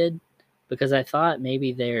 I waited because I thought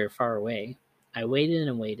maybe they were far away. I waited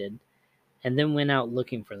and waited, and then went out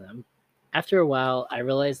looking for them. After a while, I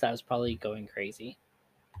realized I was probably going crazy.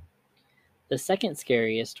 The second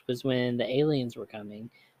scariest was when the aliens were coming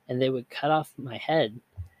and they would cut off my head.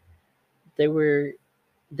 They were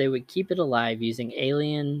they would keep it alive using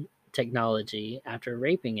alien technology after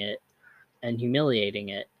raping it and humiliating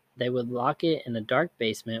it. They would lock it in a dark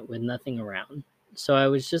basement with nothing around. So I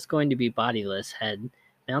was just going to be bodiless head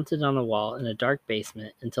mounted on a wall in a dark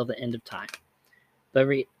basement until the end of time. But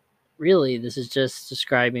really, this is just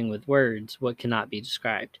describing with words what cannot be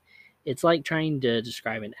described. It's like trying to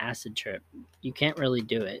describe an acid trip. You can't really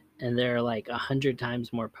do it, and they're like 100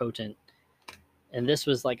 times more potent. And this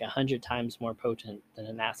was like 100 times more potent than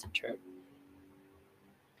an acid trip.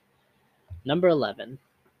 Number 11.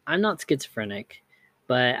 I'm not schizophrenic,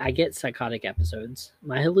 but I get psychotic episodes.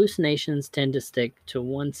 My hallucinations tend to stick to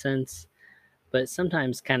one sense, but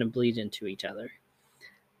sometimes kind of bleed into each other.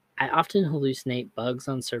 I often hallucinate bugs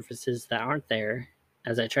on surfaces that aren't there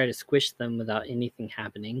as I try to squish them without anything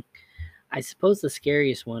happening. I suppose the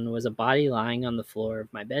scariest one was a body lying on the floor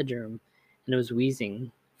of my bedroom and it was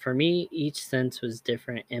wheezing. For me, each sense was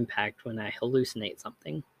different impact when I hallucinate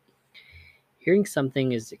something. Hearing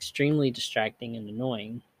something is extremely distracting and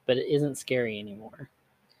annoying, but it isn't scary anymore.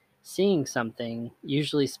 Seeing something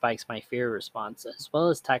usually spikes my fear response, as well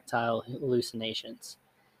as tactile hallucinations.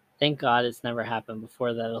 Thank God it's never happened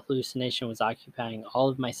before that a hallucination was occupying all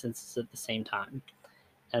of my senses at the same time.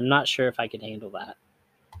 And I'm not sure if I could handle that.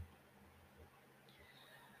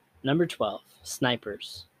 Number 12.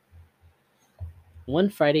 Snipers.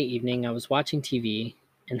 One Friday evening, I was watching TV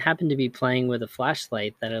and happened to be playing with a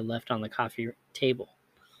flashlight that I left on the coffee table.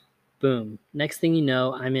 Boom. Next thing you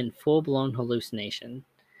know, I'm in full blown hallucination.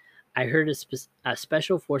 I heard a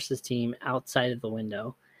special forces team outside of the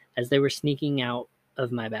window as they were sneaking out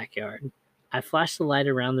of my backyard. I flashed the light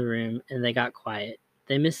around the room and they got quiet.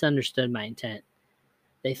 They misunderstood my intent.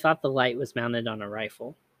 They thought the light was mounted on a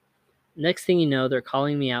rifle. Next thing you know, they're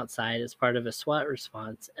calling me outside as part of a SWAT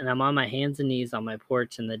response, and I'm on my hands and knees on my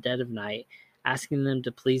porch in the dead of night, asking them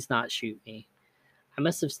to please not shoot me. I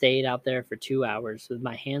must have stayed out there for 2 hours with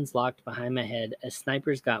my hands locked behind my head as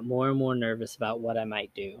snipers got more and more nervous about what I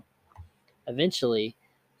might do. Eventually,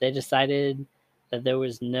 they decided that there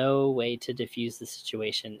was no way to defuse the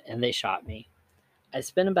situation, and they shot me. I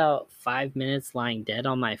spent about 5 minutes lying dead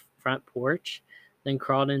on my front porch, then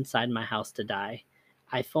crawled inside my house to die.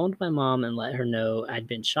 I phoned my mom and let her know I'd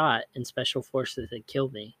been shot and special forces had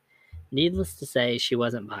killed me. Needless to say, she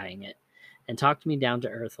wasn't buying it and talked me down to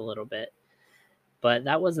earth a little bit. But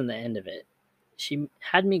that wasn't the end of it. She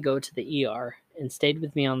had me go to the ER and stayed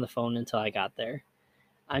with me on the phone until I got there.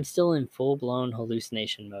 I'm still in full blown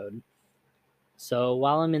hallucination mode. So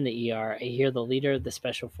while I'm in the ER, I hear the leader of the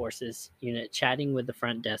Special Forces unit chatting with the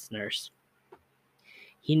front desk nurse.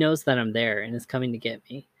 He knows that I'm there and is coming to get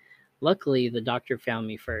me. Luckily, the doctor found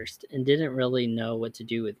me first and didn't really know what to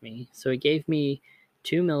do with me, so he gave me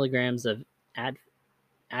 2 milligrams of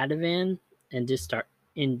Ativan and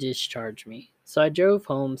discharged me. So I drove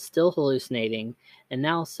home, still hallucinating, and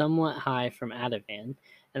now somewhat high from Ativan,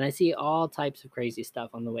 and I see all types of crazy stuff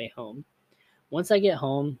on the way home. Once I get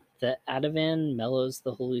home, the Ativan mellows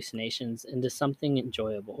the hallucinations into something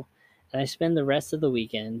enjoyable, and I spend the rest of the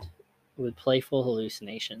weekend with playful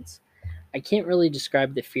hallucinations. I can't really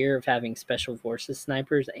describe the fear of having special forces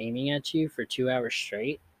snipers aiming at you for 2 hours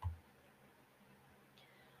straight.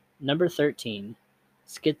 Number 13.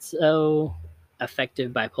 Schizoaffective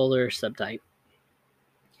bipolar subtype.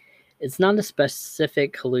 It's not a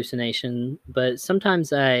specific hallucination, but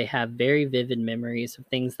sometimes I have very vivid memories of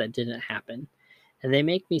things that didn't happen, and they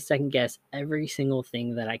make me second guess every single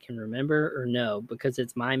thing that I can remember or know because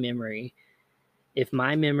it's my memory. If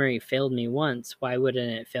my memory failed me once, why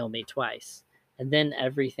wouldn't it fail me twice? And then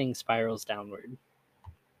everything spirals downward.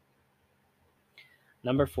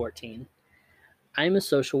 Number 14. I'm a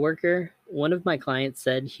social worker. One of my clients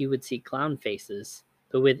said he would see clown faces,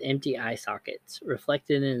 but with empty eye sockets,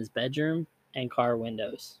 reflected in his bedroom and car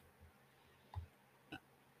windows.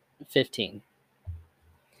 15.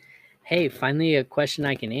 Hey, finally a question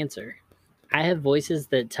I can answer. I have voices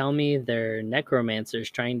that tell me they're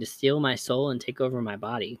necromancers trying to steal my soul and take over my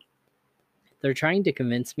body. They're trying to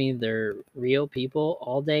convince me they're real people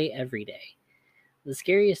all day, every day. The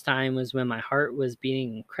scariest time was when my heart was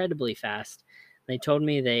beating incredibly fast. They told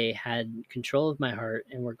me they had control of my heart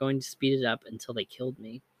and were going to speed it up until they killed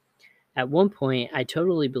me. At one point, I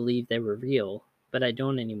totally believed they were real, but I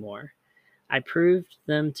don't anymore. I proved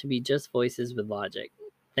them to be just voices with logic,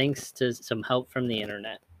 thanks to some help from the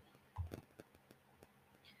internet.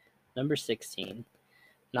 Number 16.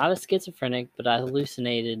 Not a schizophrenic, but I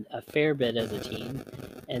hallucinated a fair bit as a teen,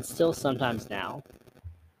 and still sometimes now.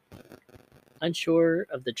 Unsure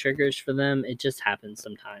of the triggers for them, it just happens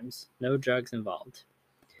sometimes. No drugs involved.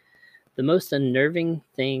 The most unnerving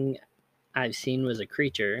thing I've seen was a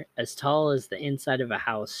creature as tall as the inside of a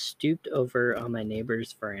house stooped over on my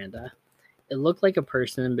neighbor's veranda. It looked like a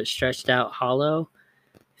person, but stretched out hollow,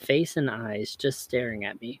 face and eyes just staring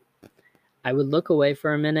at me. I would look away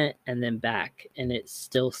for a minute and then back, and it's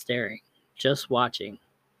still staring, just watching.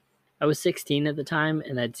 I was 16 at the time,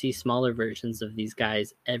 and I'd see smaller versions of these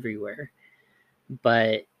guys everywhere.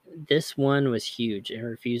 But this one was huge and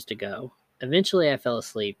refused to go. Eventually, I fell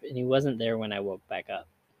asleep, and he wasn't there when I woke back up.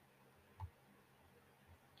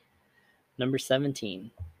 Number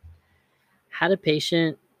 17. Had a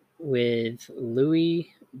patient with Lewy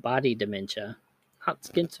body dementia,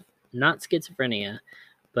 not schizophrenia,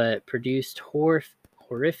 but produced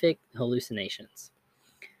horrific hallucinations.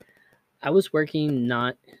 I was working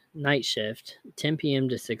night shift, 10 p.m.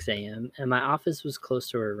 to 6 a.m., and my office was close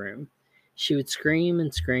to her room. She would scream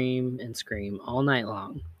and scream and scream all night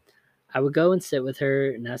long. I would go and sit with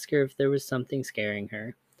her and ask her if there was something scaring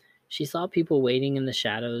her. She saw people waiting in the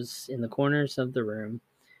shadows in the corners of the room.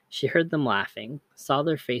 She heard them laughing, saw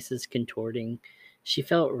their faces contorting. She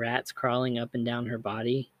felt rats crawling up and down her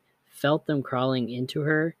body, felt them crawling into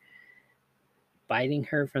her, biting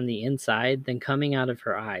her from the inside, then coming out of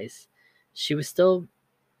her eyes. She was still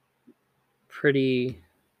pretty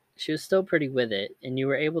with it, and you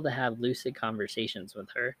were able to have lucid conversations with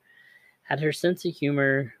her. Had her sense of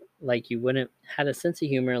humor like you wouldn't had a sense of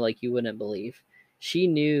humor like you wouldn't believe. She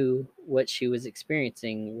knew what she was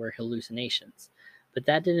experiencing were hallucinations, but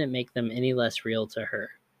that didn't make them any less real to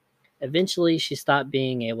her. Eventually, she stopped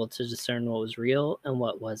being able to discern what was real and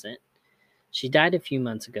what wasn't. She died a few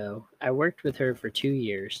months ago. I worked with her for 2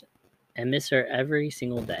 years and miss her every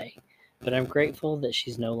single day, but I'm grateful that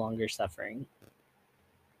she's no longer suffering.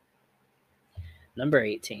 Number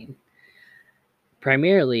 18.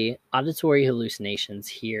 Primarily, auditory hallucinations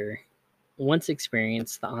here once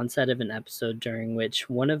experienced the onset of an episode during which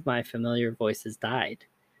one of my familiar voices died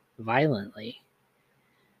violently,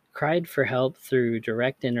 cried for help through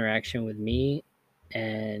direct interaction with me,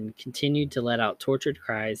 and continued to let out tortured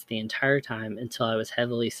cries the entire time until I was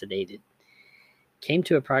heavily sedated. Came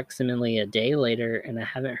to approximately a day later, and I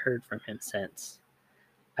haven't heard from him since.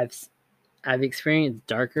 I've I've experienced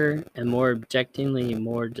darker and more objectively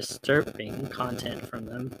more disturbing content from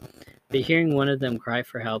them, but hearing one of them cry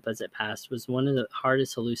for help as it passed was one of the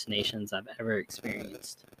hardest hallucinations I've ever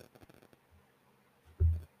experienced.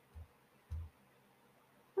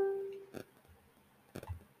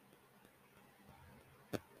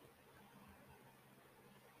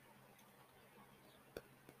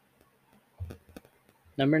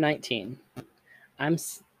 Number 19. I'm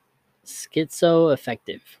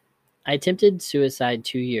schizoaffective. I attempted suicide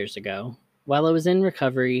 2 years ago. While I was in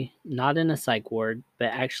recovery, not in a psych ward, but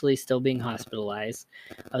actually still being hospitalized,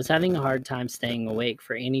 I was having a hard time staying awake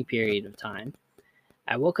for any period of time.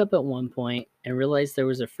 I woke up at one point and realized there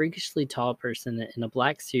was a freakishly tall person in a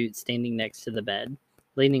black suit standing next to the bed,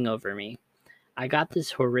 leaning over me. I got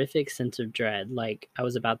this horrific sense of dread, like I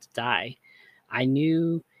was about to die. I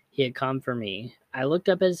knew he had come for me. I looked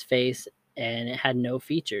up at his face and it had no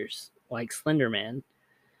features, like Slender Man.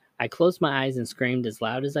 I closed my eyes and screamed as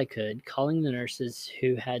loud as I could, calling the nurses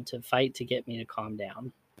who had to fight to get me to calm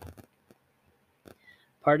down.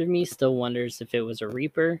 Part of me still wonders if it was a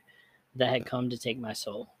reaper that had come to take my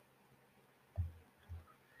soul.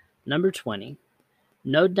 Number 20.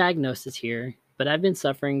 No diagnosis here, but I've been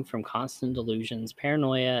suffering from constant delusions,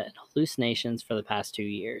 paranoia, and hallucinations for the past 2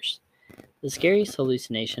 years. The scariest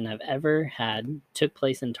hallucination I've ever had took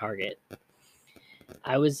place in Target.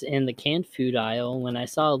 I was in the canned food aisle when I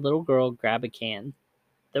saw a little girl grab a can.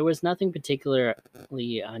 There was nothing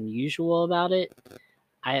particularly unusual about it.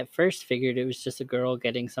 I at first figured it was just a girl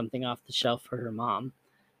getting something off the shelf for her mom.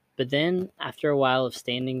 But then, after a while of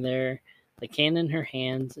standing there, the can in her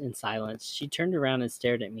hands in silence, she turned around and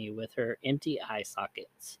stared at me with her empty eye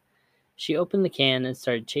sockets. She opened the can and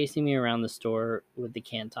started chasing me around the store with the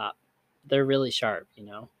can top. They're really sharp, you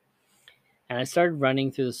know. And I started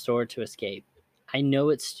running through the store to escape. I know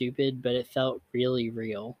it's stupid, but it felt really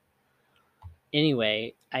real.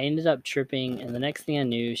 Anyway, I ended up tripping, and the next thing I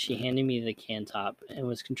knew, she handed me the can top and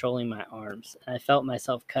was controlling my arms. And I felt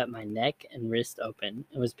myself cut my neck and wrist open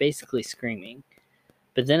and was basically screaming.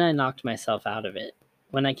 But then I knocked myself out of it.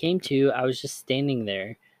 When I came to, I was just standing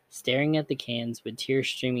there, staring at the cans with tears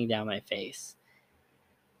streaming down my face.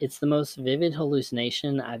 It's the most vivid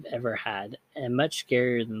hallucination I've ever had, and much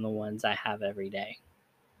scarier than the ones I have every day.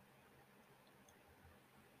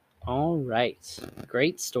 All right,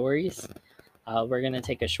 great stories. We're going to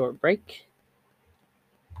take a short break.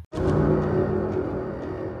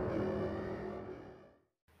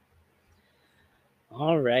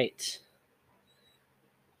 All right,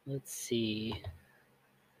 let's see.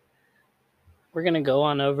 We're going to go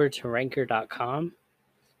on over to ranker.com,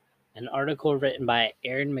 an article written by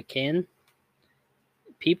Aaron McKinn.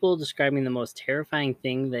 People describing the most terrifying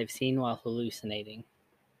thing they've seen while hallucinating.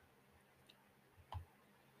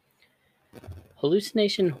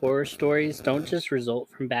 Hallucination horror stories don't just result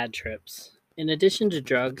from bad trips. In addition to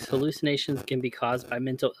drugs, hallucinations can be caused by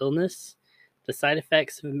mental illness, the side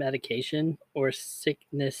effects of medication, or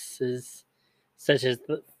sicknesses such as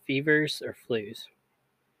fevers or flus.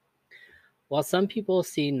 While some people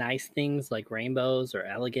see nice things like rainbows or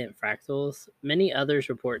elegant fractals, many others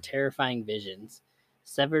report terrifying visions.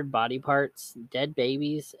 Severed body parts, dead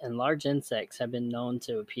babies, and large insects have been known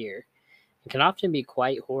to appear and can often be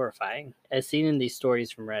quite horrifying, as seen in these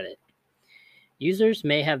stories from Reddit. Users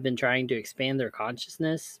may have been trying to expand their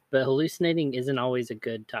consciousness, but hallucinating isn't always a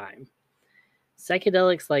good time.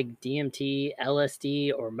 Psychedelics like DMT,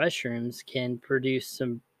 LSD, or mushrooms can produce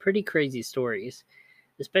some pretty crazy stories,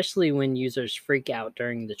 especially when users freak out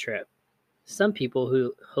during the trip. Some people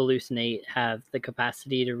who hallucinate have the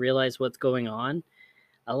capacity to realize what's going on,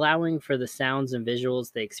 allowing for the sounds and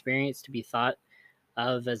visuals they experience to be thought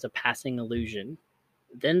of as a passing illusion.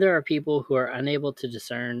 Then there are people who are unable to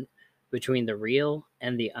discern between the real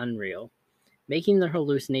and the unreal, making their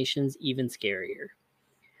hallucinations even scarier.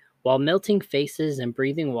 While melting faces and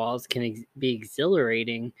breathing walls can be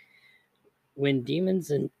exhilarating, when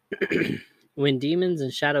demons and when demons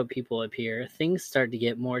and shadow people appear, things start to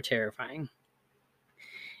get more terrifying.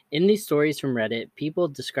 In these stories from Reddit, people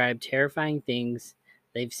describe terrifying things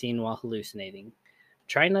they've seen while hallucinating.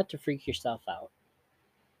 Try not to freak yourself out.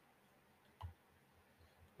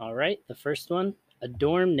 All right, the first one, a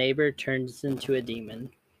dorm neighbor turns into a demon.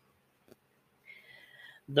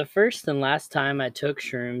 The first and last time I took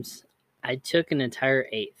shrooms, I took an entire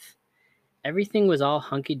eighth. Everything was all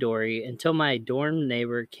hunky dory until my dorm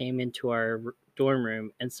neighbor came into our dorm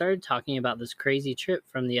room and started talking about this crazy trip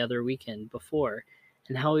from the other weekend before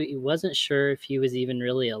and how he wasn't sure if he was even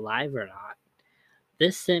really alive or not.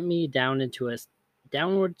 This sent me down into a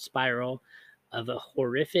downward spiral of a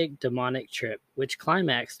horrific demonic trip, which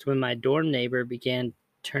climaxed when my dorm neighbor began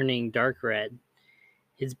turning dark red.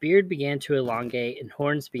 His beard began to elongate and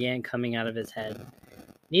horns began coming out of his head.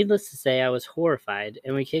 Needless to say, I was horrified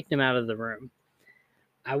and we kicked him out of the room.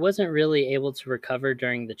 I wasn't really able to recover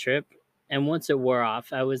during the trip, and once it wore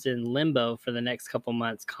off, I was in limbo for the next couple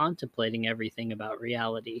months contemplating everything about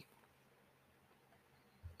reality.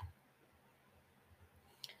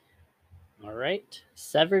 All right,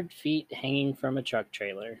 severed feet hanging from a truck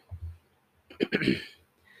trailer.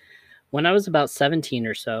 When I was about 17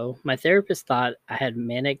 or so, my therapist thought I had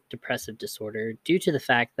manic depressive disorder due to the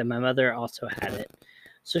fact that my mother also had it.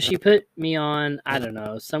 So she put me on, I don't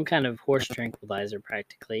know, some kind of horse tranquilizer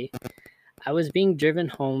practically. I was being driven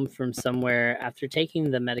home from somewhere after taking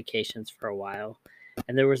the medications for a while,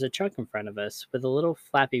 and there was a truck in front of us with the little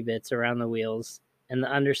flappy bits around the wheels and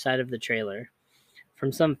the underside of the trailer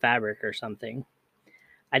from some fabric or something.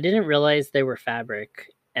 I didn't realize they were fabric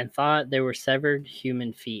and thought they were severed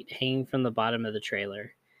human feet hanging from the bottom of the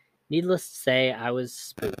trailer. Needless to say, I was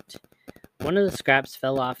spooked. One of the scraps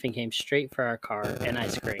fell off and came straight for our car, and I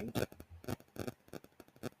screamed.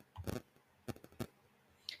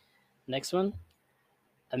 Next one.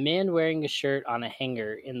 A man wearing a shirt on a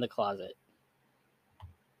hanger in the closet.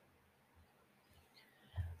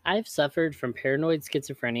 I've suffered from paranoid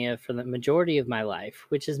schizophrenia for the majority of my life,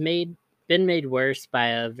 which has been made worse by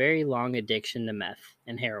a very long addiction to meth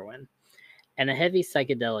and heroin, and a heavy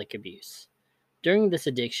psychedelic abuse. During this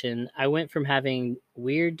addiction, I went from having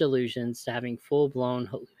weird delusions to having full-blown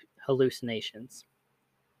hallucinations.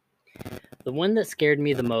 The one that scared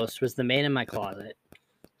me the most was the man in my closet.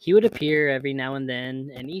 He would appear every now and then,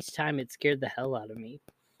 and each time it scared the hell out of me,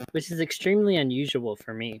 which is extremely unusual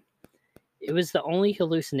for me. It was the only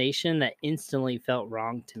hallucination that instantly felt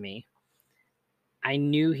wrong to me. I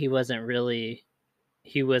knew he wasn't real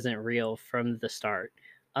from the start,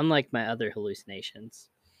 unlike my other hallucinations.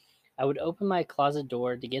 I would open my closet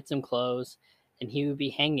door to get some clothes, and he would be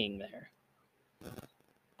hanging there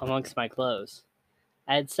amongst my clothes.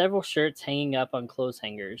 I had several shirts hanging up on clothes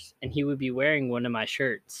hangers, and he would be wearing one of my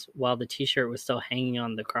shirts while the t shirt was still hanging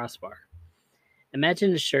on the crossbar.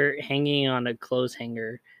 Imagine a shirt hanging on a clothes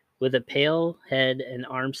hanger with a pale head and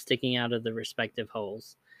arms sticking out of the respective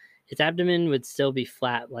holes. His abdomen would still be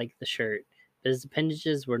flat like the shirt, but his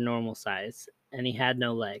appendages were normal size, and he had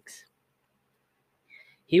no legs.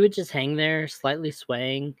 He would just hang there, slightly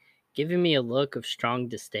swaying, giving me a look of strong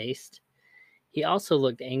distaste. He also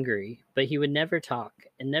looked angry, but he would never talk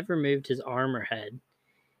and never moved his arm or head.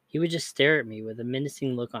 He would just stare at me with a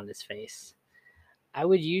menacing look on his face. I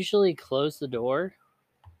would usually close the door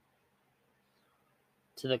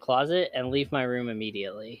to the closet and leave my room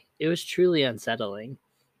immediately. It was truly unsettling.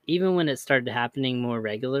 Even when it started happening more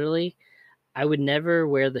regularly, I would never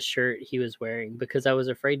wear the shirt he was wearing because I was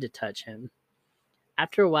afraid to touch him.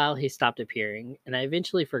 After a while, he stopped appearing, and I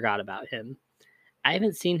eventually forgot about him. I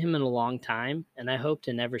haven't seen him in a long time, and I hope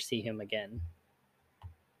to never see him again.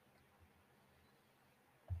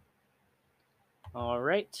 All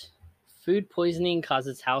right. Food poisoning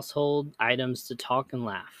causes household items to talk and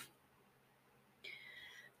laugh.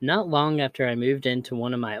 Not long after I moved into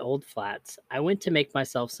one of my old flats, I went to make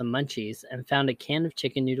myself some munchies and found a can of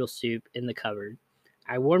chicken noodle soup in the cupboard.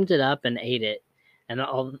 I warmed it up and ate it, and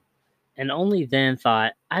only then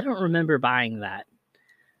thought, I don't remember buying that.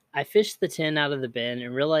 I fished the tin out of the bin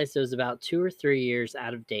and realized it was about 2 or 3 years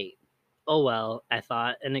out of date. Oh well, I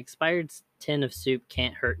thought, an expired tin of soup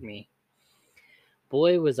can't hurt me.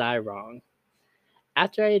 Boy, was I wrong.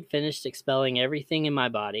 After I had finished expelling everything in my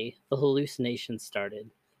body, the hallucinations started.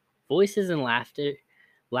 Voices and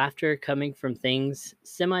laughter coming from things,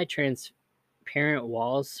 semi transparent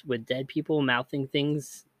walls with dead people mouthing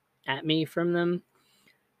things at me from them,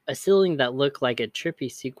 a ceiling that looked like a trippy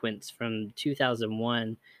sequence from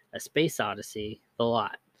 2001 A Space Odyssey, the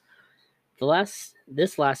lot.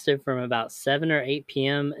 This lasted from about 7 or 8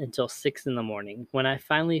 p.m. until 6 in the morning, when I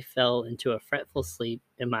finally fell into a fretful sleep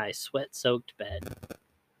in my sweat-soaked bed.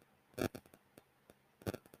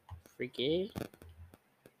 Freaky.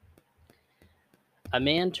 A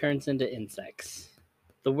man turns into insects.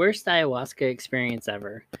 The worst ayahuasca experience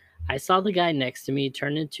ever. I saw the guy next to me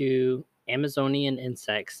turn into Amazonian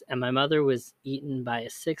insects, and my mother was eaten by a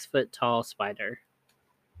 6-foot tall spider.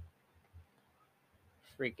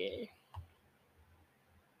 Freaky.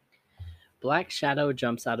 Black shadow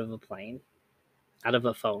jumps out of a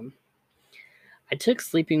phone. I took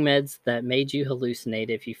sleeping meds that made you hallucinate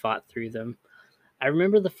if you fought through them. I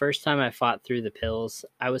remember the first time I fought through the pills.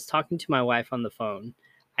 I was talking to my wife on the phone.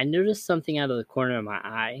 I noticed something out of the corner of my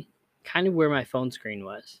eye, kind of where my phone screen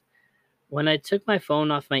was. When I took my phone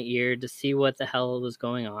off my ear to see what the hell was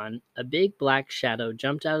going on, a big black shadow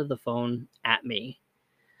jumped out of the phone at me.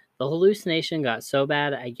 The hallucination got so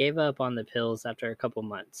bad I gave up on the pills after a couple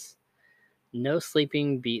months. Not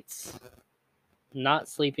sleeping beats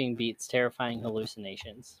terrifying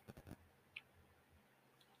hallucinations.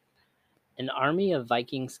 An army of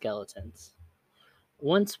Viking skeletons.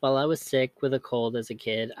 Once, while I was sick with a cold as a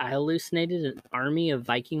kid, I hallucinated an army of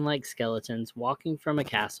Viking like skeletons walking from a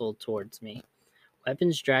castle towards me,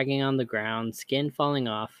 weapons dragging on the ground, skin falling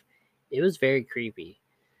off. It was very creepy.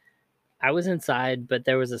 I was inside, but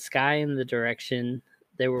there was a sky in the direction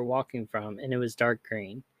they were walking from, and it was dark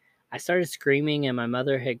green. I started screaming, and my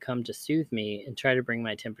mother had come to soothe me and try to bring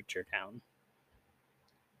my temperature down.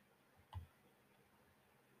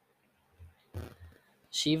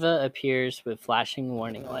 Shiva appears with flashing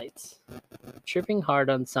warning lights. Tripping hard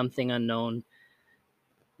on something unknown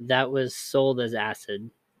that was sold as acid.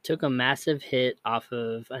 Took a massive hit off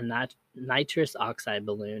of a nitrous oxide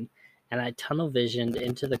balloon, and I tunnel visioned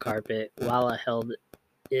into the carpet while I held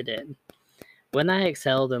it in. When I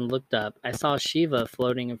exhaled and looked up, I saw Shiva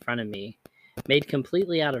floating in front of me, made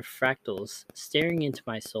completely out of fractals, staring into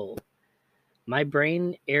my soul. My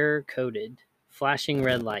brain error coded, flashing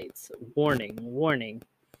red lights. Warning, warning.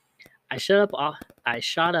 I shot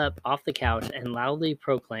up off the couch and loudly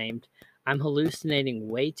proclaimed, I'm hallucinating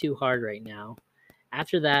way too hard right now.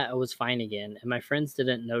 After that, I was fine again, and my friends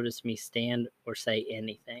didn't notice me stand or say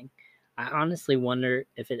anything. I honestly wonder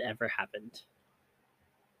if it ever happened.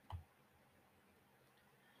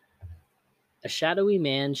 A shadowy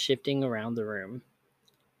man shifting around the room.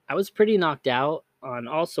 I was pretty knocked out on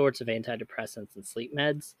all sorts of antidepressants and sleep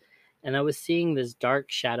meds, and I was seeing this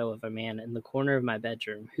dark shadow of a man in the corner of my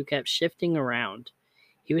bedroom who kept shifting around.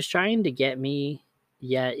 He was trying to get me,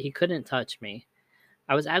 yet he couldn't touch me.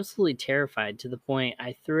 I was absolutely terrified to the point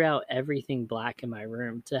I threw out everything black in my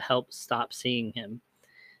room to help stop seeing him.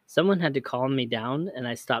 Someone had to calm me down, and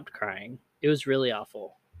I stopped crying. It was really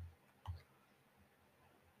awful.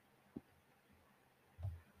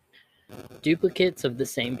 duplicates of the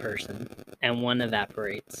same person, and one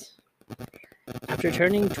evaporates. After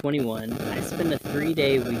turning 21, I spent a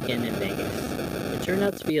 3-day weekend in Vegas. It turned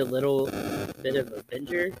out to be a little bit of a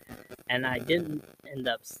binger, and I didn't end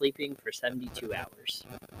up sleeping for 72 hours.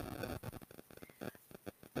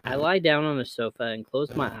 I lie down on the sofa and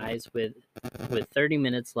close my eyes with 30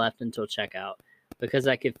 minutes left until checkout because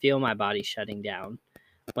I could feel my body shutting down.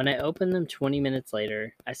 When I opened them 20 minutes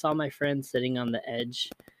later, I saw my friend sitting on the edge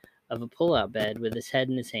of a pull-out bed with his head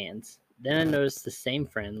in his hands. Then I noticed the same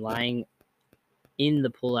friend lying in the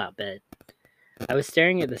pull-out bed. I was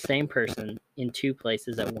staring at the same person in two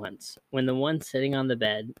places at once when the one sitting on the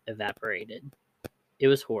bed evaporated. It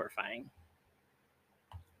was horrifying.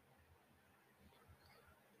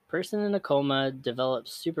 Person in a coma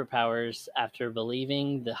develops superpowers after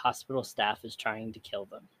believing the hospital staff is trying to kill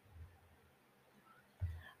them.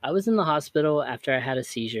 I was in the hospital after I had a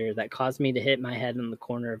seizure that caused me to hit my head on the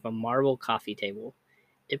corner of a marble coffee table.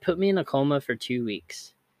 It put me in a coma for 2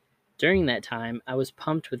 weeks. During that time, I was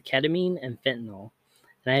pumped with ketamine and fentanyl,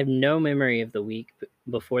 and I have no memory of the week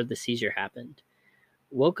before the seizure happened.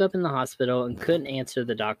 Woke up in the hospital and couldn't answer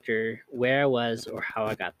the doctor where I was or how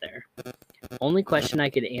I got there. Only question I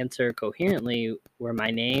could answer coherently were my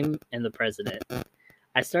name and the president.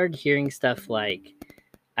 I started hearing stuff like,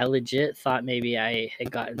 I legit thought maybe I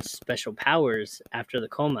had gotten special powers after the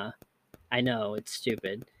coma. I know, it's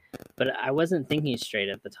stupid, but I wasn't thinking straight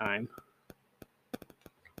at the time.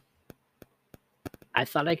 I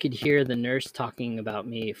thought I could hear the nurse talking about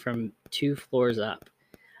me from 2 floors up.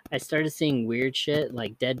 I started seeing weird shit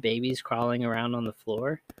like dead babies crawling around on the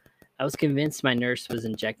floor. I was convinced my nurse was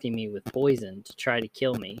injecting me with poison to try to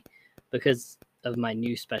kill me because of my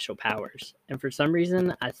new special powers. And for some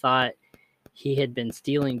reason, I thought he had been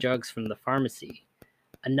stealing drugs from the pharmacy.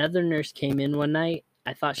 Another nurse came in one night.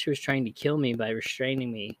 I thought she was trying to kill me by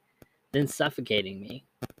restraining me, then suffocating me.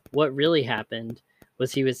 What really happened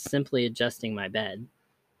was he was simply adjusting my bed.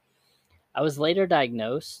 I was later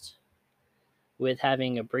diagnosed with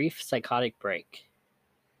having a brief psychotic break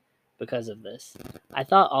because of this. I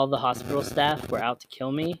thought all the hospital staff were out to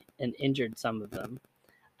kill me and injured some of them.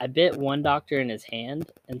 I bit one doctor in his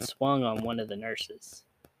hand and swung on one of the nurses.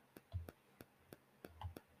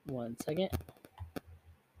 One second.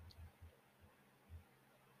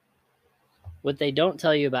 What they don't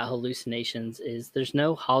tell you about hallucinations is there's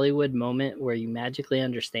no Hollywood moment where you magically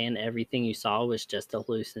understand everything you saw was just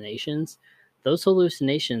hallucinations. Those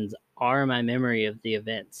hallucinations are my memory of the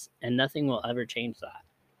events, and nothing will ever change that.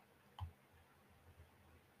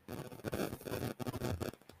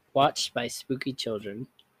 Watched by spooky children.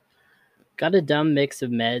 Got a dumb mix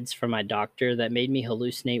of meds from my doctor that made me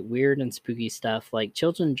hallucinate weird and spooky stuff like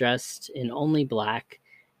children dressed in only black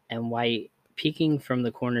and white peeking from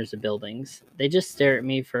the corners of buildings. They just stare at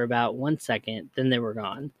me for about 1 second, then they were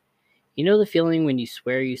gone. You know the feeling when you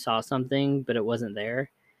swear you saw something, but it wasn't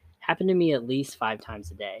there? Happened to me at least 5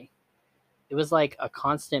 times a day. It was like a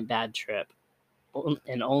constant bad trip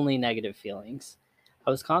and only negative feelings. I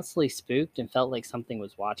was constantly spooked and felt like something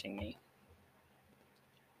was watching me.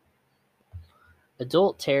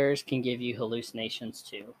 Adult terrors can give you hallucinations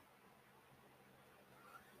too.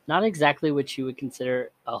 Not exactly what you would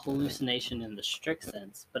consider a hallucination in the strict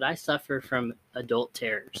sense, but I suffer from adult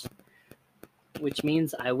terrors, which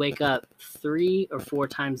means I wake up 3 or 4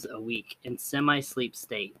 times a week in semi-sleep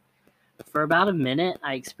state. For about a minute,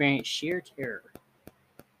 I experience sheer terror,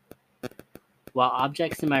 while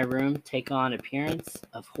objects in my room take on appearance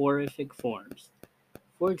of horrific forms.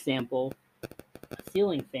 For example, a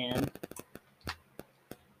ceiling fan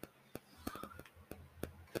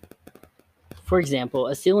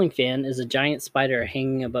is a giant spider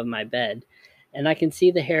hanging above my bed, and I can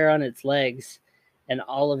see the hair on its legs and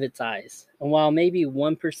all of its eyes. And while maybe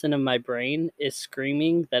 1% of my brain is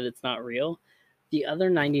screaming that it's not real, the other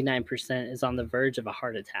 99% is on the verge of a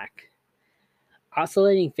heart attack.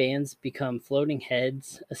 Oscillating fans become floating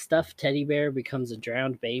heads, a stuffed teddy bear becomes a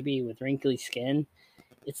drowned baby with wrinkly skin.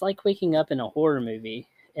 It's like waking up in a horror movie,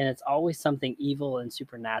 and it's always something evil and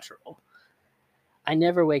supernatural. I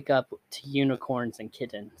never wake up to unicorns and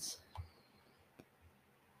kittens.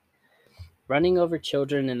 Running over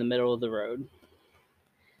children in the middle of the road.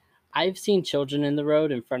 I've seen children in the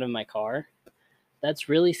road in front of my car. That's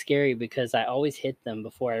really scary because I always hit them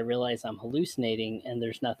before I realize I'm hallucinating and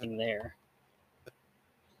there's nothing there.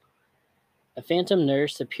 A phantom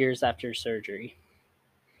nurse appears after surgery.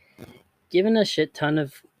 Given a shit ton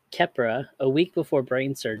of Keppra a week before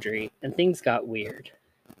brain surgery, and things got weird.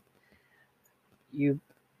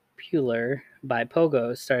 Bueller by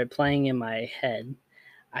Pogo started playing in my head.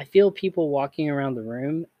 I feel people walking around the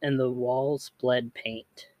room, and the walls bled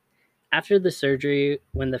paint. After the surgery,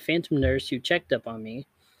 when the phantom nurse who checked up on me,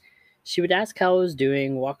 she would ask how I was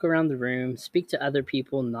doing, walk around the room, speak to other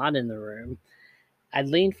people not in the room. I'd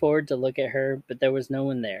lean forward to look at her, but there was no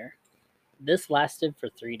one there. This lasted for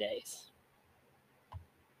 3 days.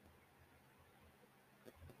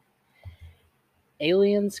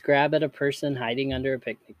 Aliens grab at a person hiding under a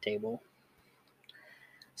picnic table.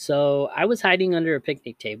 So I was hiding under a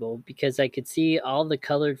picnic table because I could see all the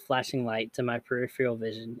colored flashing lights in my peripheral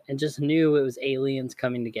vision and just knew it was aliens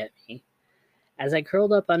coming to get me. As I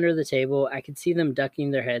curled up under the table, I could see them ducking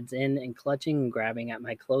their heads in and clutching and grabbing at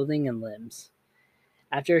my clothing and limbs.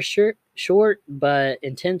 After a short but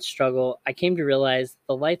intense struggle, I came to realize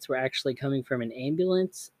the lights were actually coming from an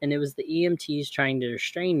ambulance, and it was the EMTs trying to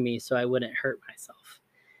restrain me so I wouldn't hurt myself.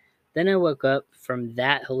 Then I woke up from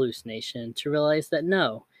that hallucination to realize that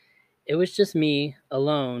no, it was just me,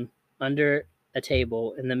 alone, under a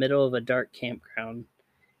table in the middle of a dark campground.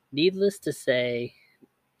 Needless to say,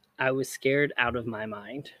 I was scared out of my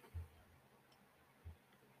mind.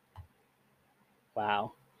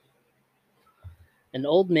 Wow. An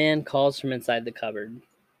old man calls from inside the cupboard.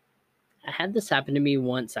 I had this happen to me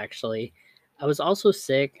once, actually. I was also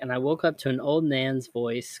sick, and I woke up to an old man's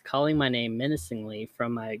voice calling my name menacingly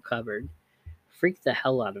from my cupboard. Freaked the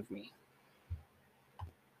hell out of me.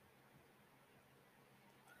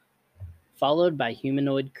 Followed by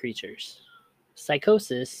humanoid creatures.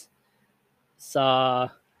 Psychosis saw,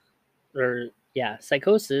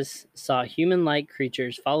 Psychosis saw human-like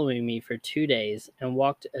creatures following me for 2 days and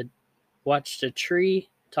watched a tree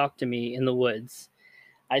talk to me in the woods.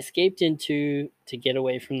 I escaped into to get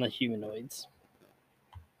away from the humanoids.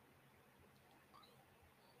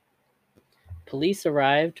 Police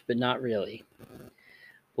arrived, but not really.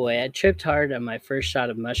 Boy, I tripped hard on my first shot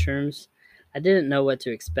of mushrooms. I didn't know what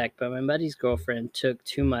to expect, but my buddy's girlfriend took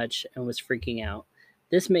too much and was freaking out.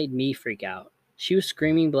 This made me freak out. She was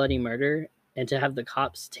screaming bloody murder, and to have the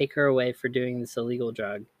cops take her away for doing this illegal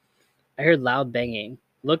drug. I heard loud banging,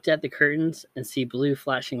 looked at the curtains, and see blue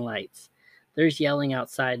flashing lights. There's yelling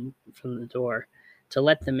outside from the door to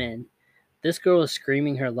let them in. This girl was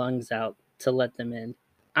screaming her lungs out to let them in.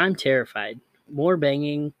 I'm terrified. More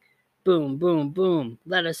banging. Boom, boom, boom.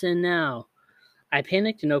 Let us in now. I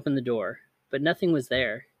panicked and opened the door, but nothing was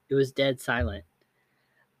there. It was dead silent.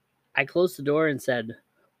 I closed the door and said,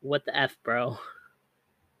 "What the F, bro?"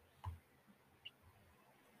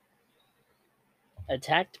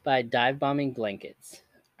 Attacked by dive bombing blankets.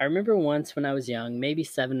 I remember once when I was young, maybe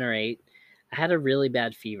 7 or 8, I had a really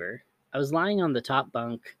bad fever. I was lying on the top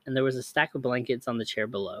bunk, and there was a stack of blankets on the chair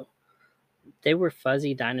below. They were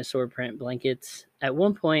fuzzy dinosaur print blankets. At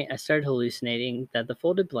one point, I started hallucinating that the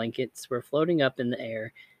folded blankets were floating up in the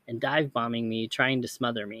air and dive bombing me, trying to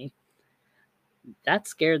smother me. That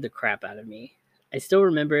scared the crap out of me. I still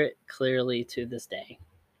remember it clearly to this day.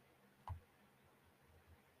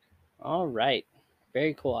 All right.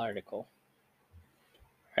 Very cool article.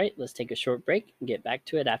 All right, let's take a short break and get back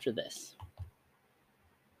to it after this.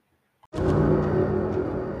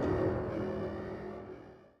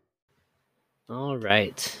 All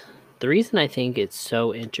right. The reason I think it's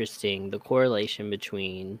so interesting, the correlation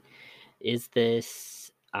between is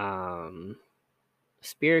this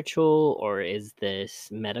spiritual or is this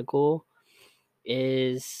medical,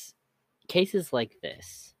 is cases like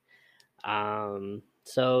this.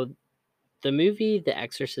 So the movie The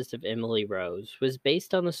Exorcist of Emily Rose was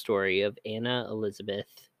based on the story of Anna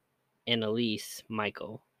Elizabeth Annalise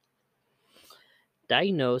Michael,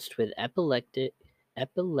 diagnosed with epileptic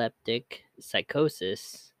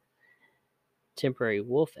psychosis, temporary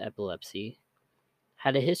wolf epilepsy,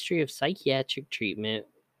 had a history of psychiatric treatment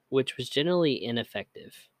which was generally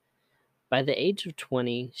ineffective. By the age of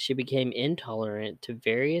 20, she became intolerant to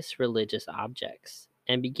various religious objects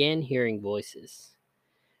and began hearing voices.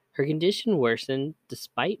 Her condition worsened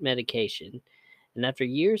despite medication, and after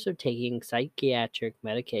years of taking psychiatric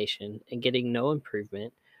medication and getting no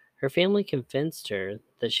improvement, her family convinced her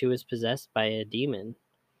that she was possessed by a demon.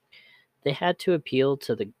 They had to appeal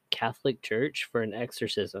to the Catholic Church for an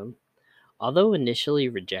exorcism. Although initially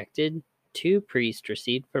rejected, 2 priests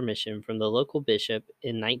received permission from the local bishop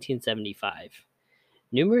in 1975.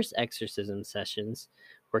 Numerous exorcism sessions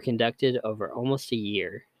were conducted over almost a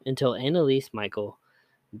year until Annalise Michael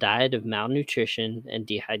died of malnutrition and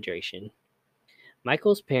dehydration.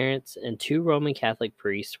 Michael's parents and 2 Roman Catholic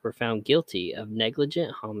priests were found guilty of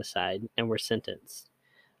negligent homicide and were sentenced.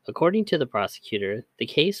 According to the prosecutor, the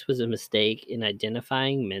case was a mistake in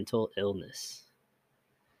identifying mental illness.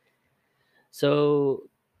 So,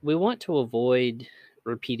 we want to avoid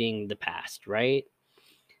repeating the past, right?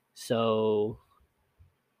 So,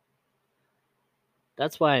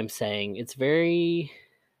 That's why I'm saying it's a very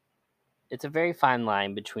fine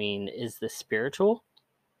line between, is this spiritual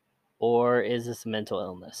or is this a mental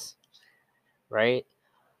illness, right?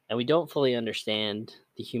 And we don't fully understand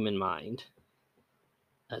the human mind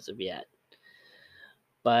as of yet.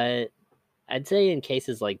 But I'd say in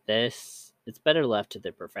cases like this, it's better left to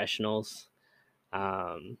the professionals.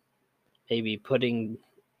 Um, Maybe putting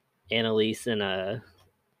Annalise in a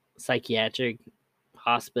psychiatric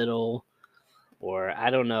hospital, or I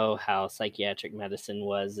don't know how psychiatric medicine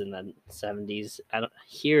was in the 70s. I don't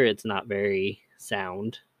hear it's not very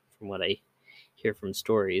sound from what I hear from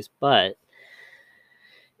stories, but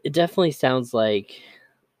it definitely sounds like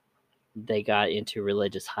they got into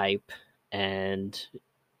religious hype and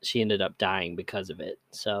she ended up dying because of it.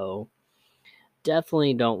 So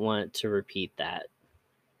definitely don't want to repeat that.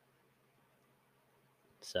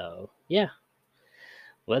 So, yeah,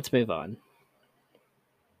 let's move on.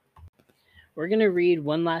 We're going to read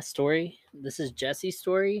one last story. This is Jesse's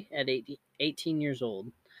story at 18 years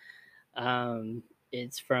old.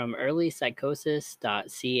 It's from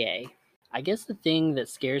earlypsychosis.ca. I guess the thing that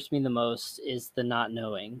scares me the most is the not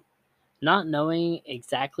knowing. Not knowing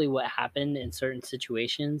exactly what happened in certain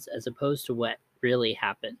situations as opposed to what really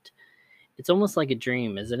happened. It's almost like a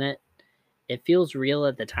dream, isn't it? It feels real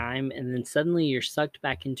at the time, and then suddenly you're sucked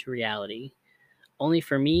back into reality. Only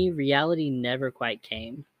for me, reality never quite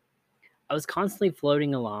came. I was constantly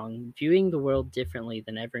floating along, viewing the world differently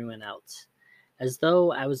than everyone else, as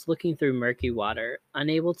though I was looking through murky water,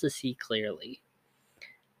 unable to see clearly.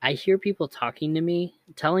 I hear people talking to me,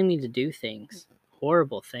 telling me to do things,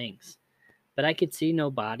 horrible things, but I could see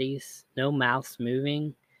no bodies, no mouths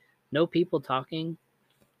moving, no people talking.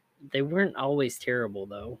 They weren't always terrible,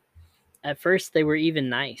 though. At first, they were even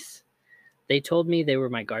nice. They told me they were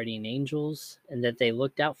my guardian angels and that they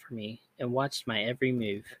looked out for me and watched my every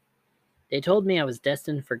move. They told me I was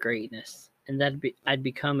destined for greatness and that I'd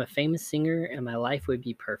become a famous singer and my life would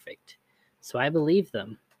be perfect. So I believed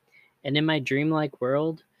them, and in my dreamlike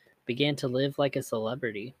world, began to live like a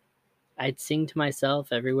celebrity. I'd sing to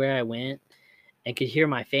myself everywhere I went and could hear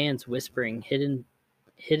my fans whispering hidden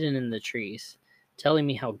in the trees, telling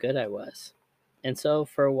me how good I was. And so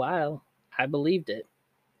for a while, I believed it.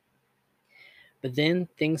 But then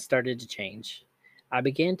things started to change. I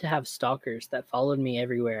began to have stalkers that followed me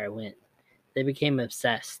everywhere I went. They became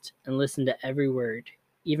obsessed and listened to every word,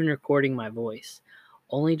 even recording my voice,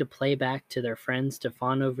 only to play back to their friends to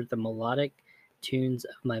fawn over the melodic tunes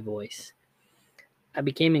of my voice. I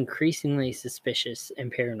became increasingly suspicious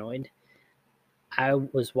and paranoid. I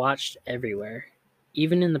was watched everywhere,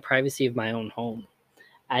 even in the privacy of my own home.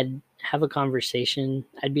 I'd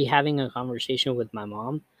be having a conversation with my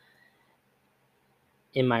mom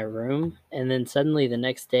in my room, and then suddenly the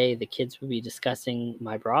next day the kids would be discussing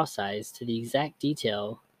my bra size to the exact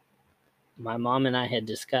detail my mom and I had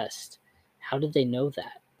discussed. How did they know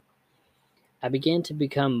that? I began to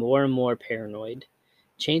become more and more paranoid,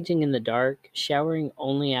 changing in the dark, showering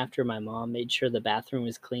only after my mom made sure the bathroom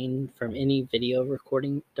was clean from any video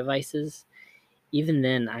recording devices. Even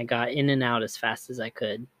then, I got in and out as fast as I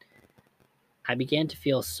could. I began to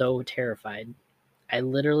feel so terrified. I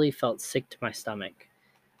literally felt sick to my stomach.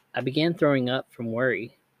 I began throwing up from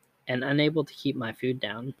worry and unable to keep my food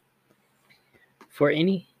down.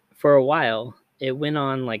 For a while, it went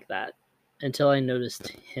on like that until I noticed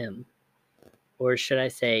him, or should I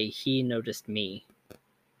say he noticed me.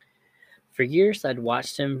 For years I'd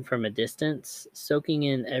watched him from a distance, soaking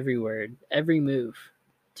in every word, every move.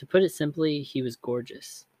 To put it simply, he was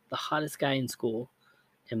gorgeous, the hottest guy in school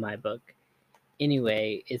in my book.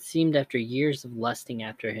 Anyway, it seemed after years of lusting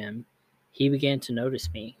after him, he began to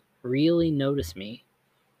notice me, really notice me.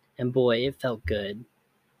 And boy, it felt good.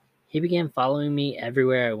 He began following me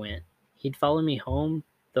everywhere I went. He'd follow me home,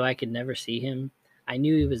 though I could never see him. I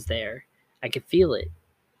knew he was there. I could feel it.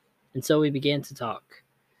 And so we began to talk.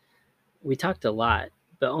 We talked a lot,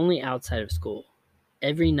 but only outside of school.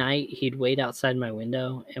 Every night he'd wait outside my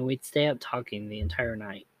window and we'd stay up talking the entire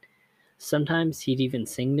night. Sometimes he'd even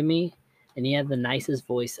sing to me, and he had the nicest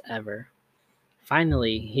voice ever.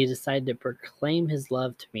 Finally, he decided to proclaim his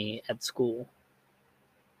love to me at school.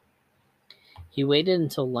 He waited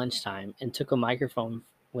until lunchtime and took a microphone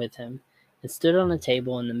with him and stood on a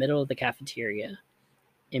table in the middle of the cafeteria.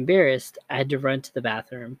 Embarrassed, I had to run to the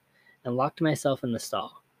bathroom and locked myself in the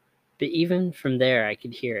stall. But even from there, I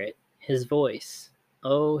could hear it. His voice.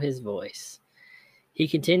 Oh, his voice. He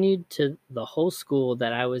continued to the whole school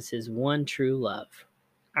that I was his one true love.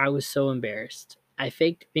 I was so embarrassed. I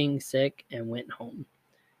faked being sick and went home.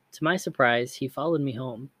 To my surprise, he followed me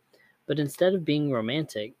home, but instead of being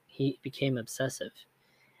romantic, he became obsessive.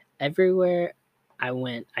 Everywhere I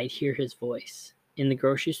went, I'd hear his voice. In the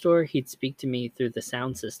grocery store, he'd speak to me through the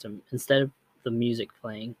sound system instead of the music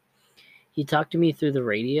playing. He talked to me through the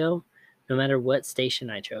radio, no matter what station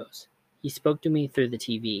I chose. He spoke to me through the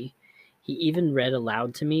TV. He even read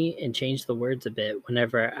aloud to me and changed the words a bit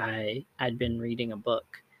whenever I'd been reading a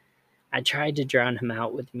book. I tried to drown him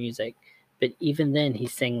out with music, but even then he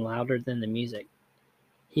sang louder than the music.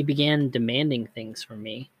 He began demanding things from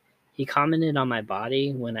me. He commented on my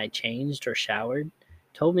body when I changed or showered,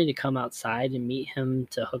 told me to come outside and meet him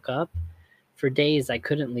to hook up. For days I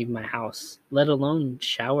couldn't leave my house, let alone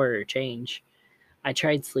shower or change. I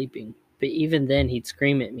tried sleeping, but even then he'd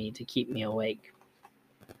scream at me to keep me awake.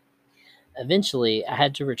 Eventually, I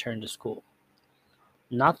had to return to school.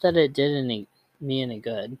 Not that it did me any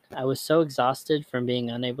good. I was so exhausted from being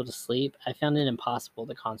unable to sleep, I found it impossible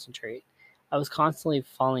to concentrate. I was constantly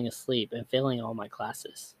falling asleep and failing all my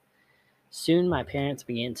classes. Soon my parents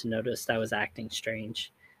began to notice I was acting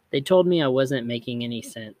strange. They told me I wasn't making any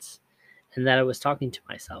sense and that I was talking to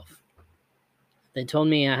myself. They told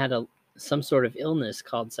me I had some sort of illness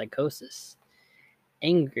called psychosis.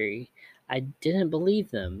 Angry, I didn't believe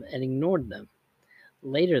them and ignored them.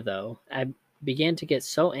 Later, though, I began to get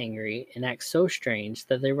so angry and act so strange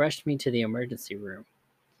that they rushed me to the emergency room.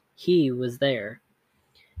 He was there,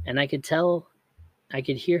 and I could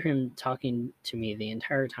hear him talking to me the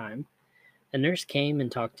entire time. A nurse came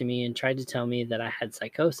and talked to me and tried to tell me that I had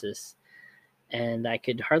psychosis, and I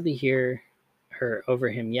could hardly hear her over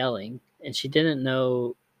him yelling, and she didn't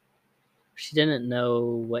know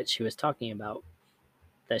what she was talking about,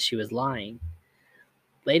 that she was lying.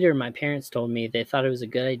 Later, my parents told me they thought it was a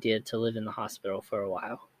good idea to live in the hospital for a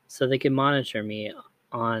while so they could monitor me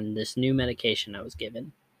on this new medication I was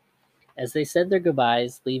given. As they said their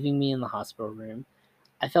goodbyes, leaving me in the hospital room,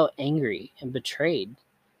 I felt angry and betrayed.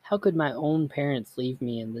 How could my own parents leave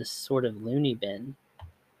me in this sort of loony bin?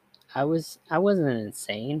 I wasn't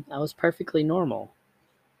insane. I was perfectly normal.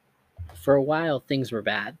 For a while things were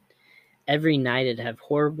bad. Every night I'd have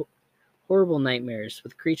horrible nightmares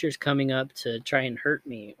with creatures coming up to try and hurt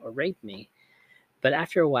me or rape me. But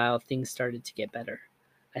after a while things started to get better.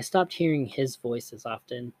 I stopped hearing his voice as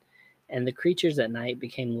often, and the creatures at night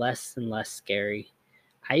became less and less scary.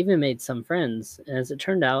 I even made some friends, and as it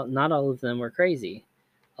turned out, not all of them were crazy.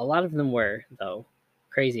 A lot of them were, though.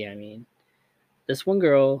 Crazy, I mean. This one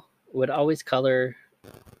girl would always color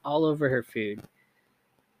all over her food,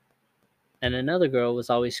 and another girl was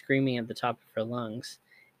always screaming at the top of her lungs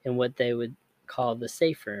in what they would call the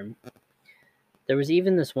safe room. There was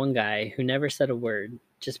even this one guy who never said a word,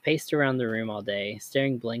 just paced around the room all day,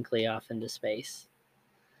 staring blankly off into space.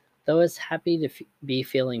 Though I was happy to be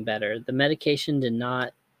feeling better, the medication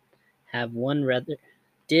have one rather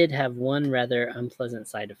did have one rather unpleasant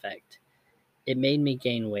side effect. It made me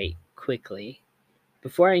gain weight quickly.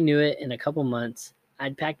 Before I knew it, in a couple months,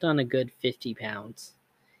 I'd packed on a good 50 pounds.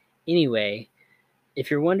 Anyway, if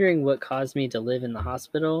you're wondering what caused me to live in the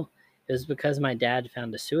hospital, it was because my dad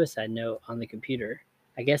found a suicide note on the computer.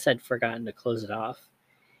 I guess I'd forgotten to close it off.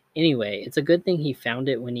 Anyway, it's a good thing he found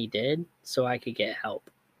it when he did, so I could get help.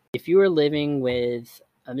 If you are living with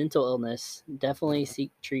a mental illness, definitely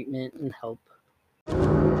seek treatment and help.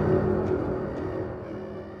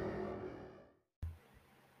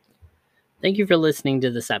 Thank you for listening to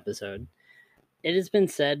this episode. It has been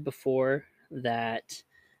said before that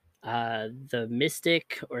the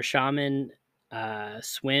mystic or shaman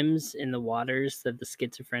swims in the waters that the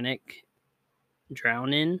schizophrenic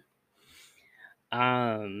drown in,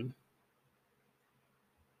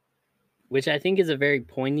 which I think is a very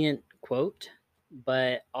poignant quote.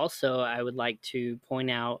 But also, I would like to point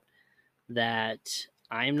out that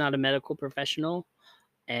I am not a medical professional,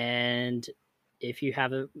 and if you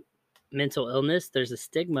have a mental illness, there's a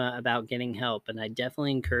stigma about getting help, and I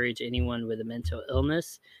definitely encourage anyone with a mental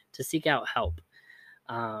illness to seek out help,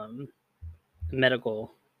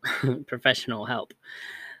 medical professional help.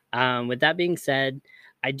 With that being said,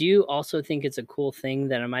 I do also think it's a cool thing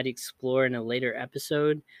that I might explore in a later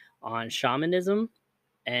episode on shamanism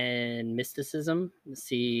and mysticism,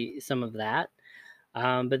 see some of that.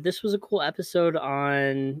 But this was a cool episode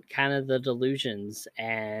on kind of the delusions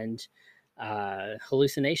and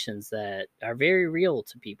hallucinations that are very real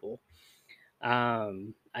to people.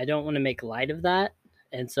 I don't want to make light of that.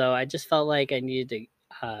 And so I just felt like I needed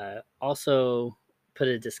to also put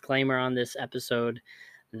a disclaimer on this episode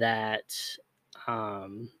that,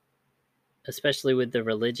 especially with the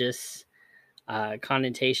religious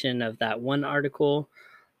connotation of that one article,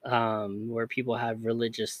 where people have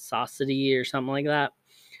religiosity or something like that,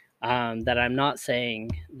 that I'm not saying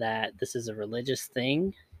that this is a religious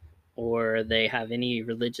thing or they have any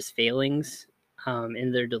religious failings.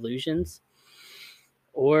 in their delusions,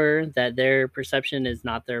 or that their perception is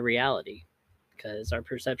not their reality, because our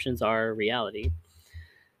perceptions are reality.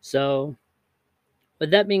 So,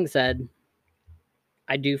 with that being said,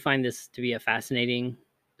 I do find this to be a fascinating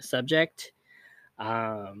subject.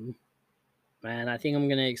 Um, and I think I'm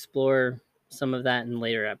going to explore some of that in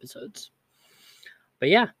later episodes. But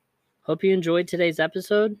yeah, hope you enjoyed today's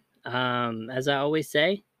episode. As I always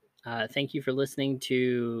say, thank you for listening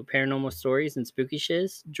to Paranormal Stories and Spooky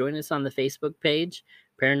Shiz. Join us on the Facebook page,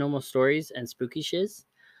 Paranormal Stories and Spooky Shiz.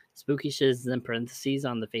 Spooky Shiz is in parentheses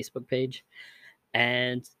on the Facebook page.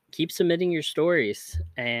 And keep submitting your stories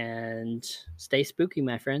and stay spooky,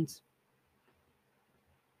 my friends.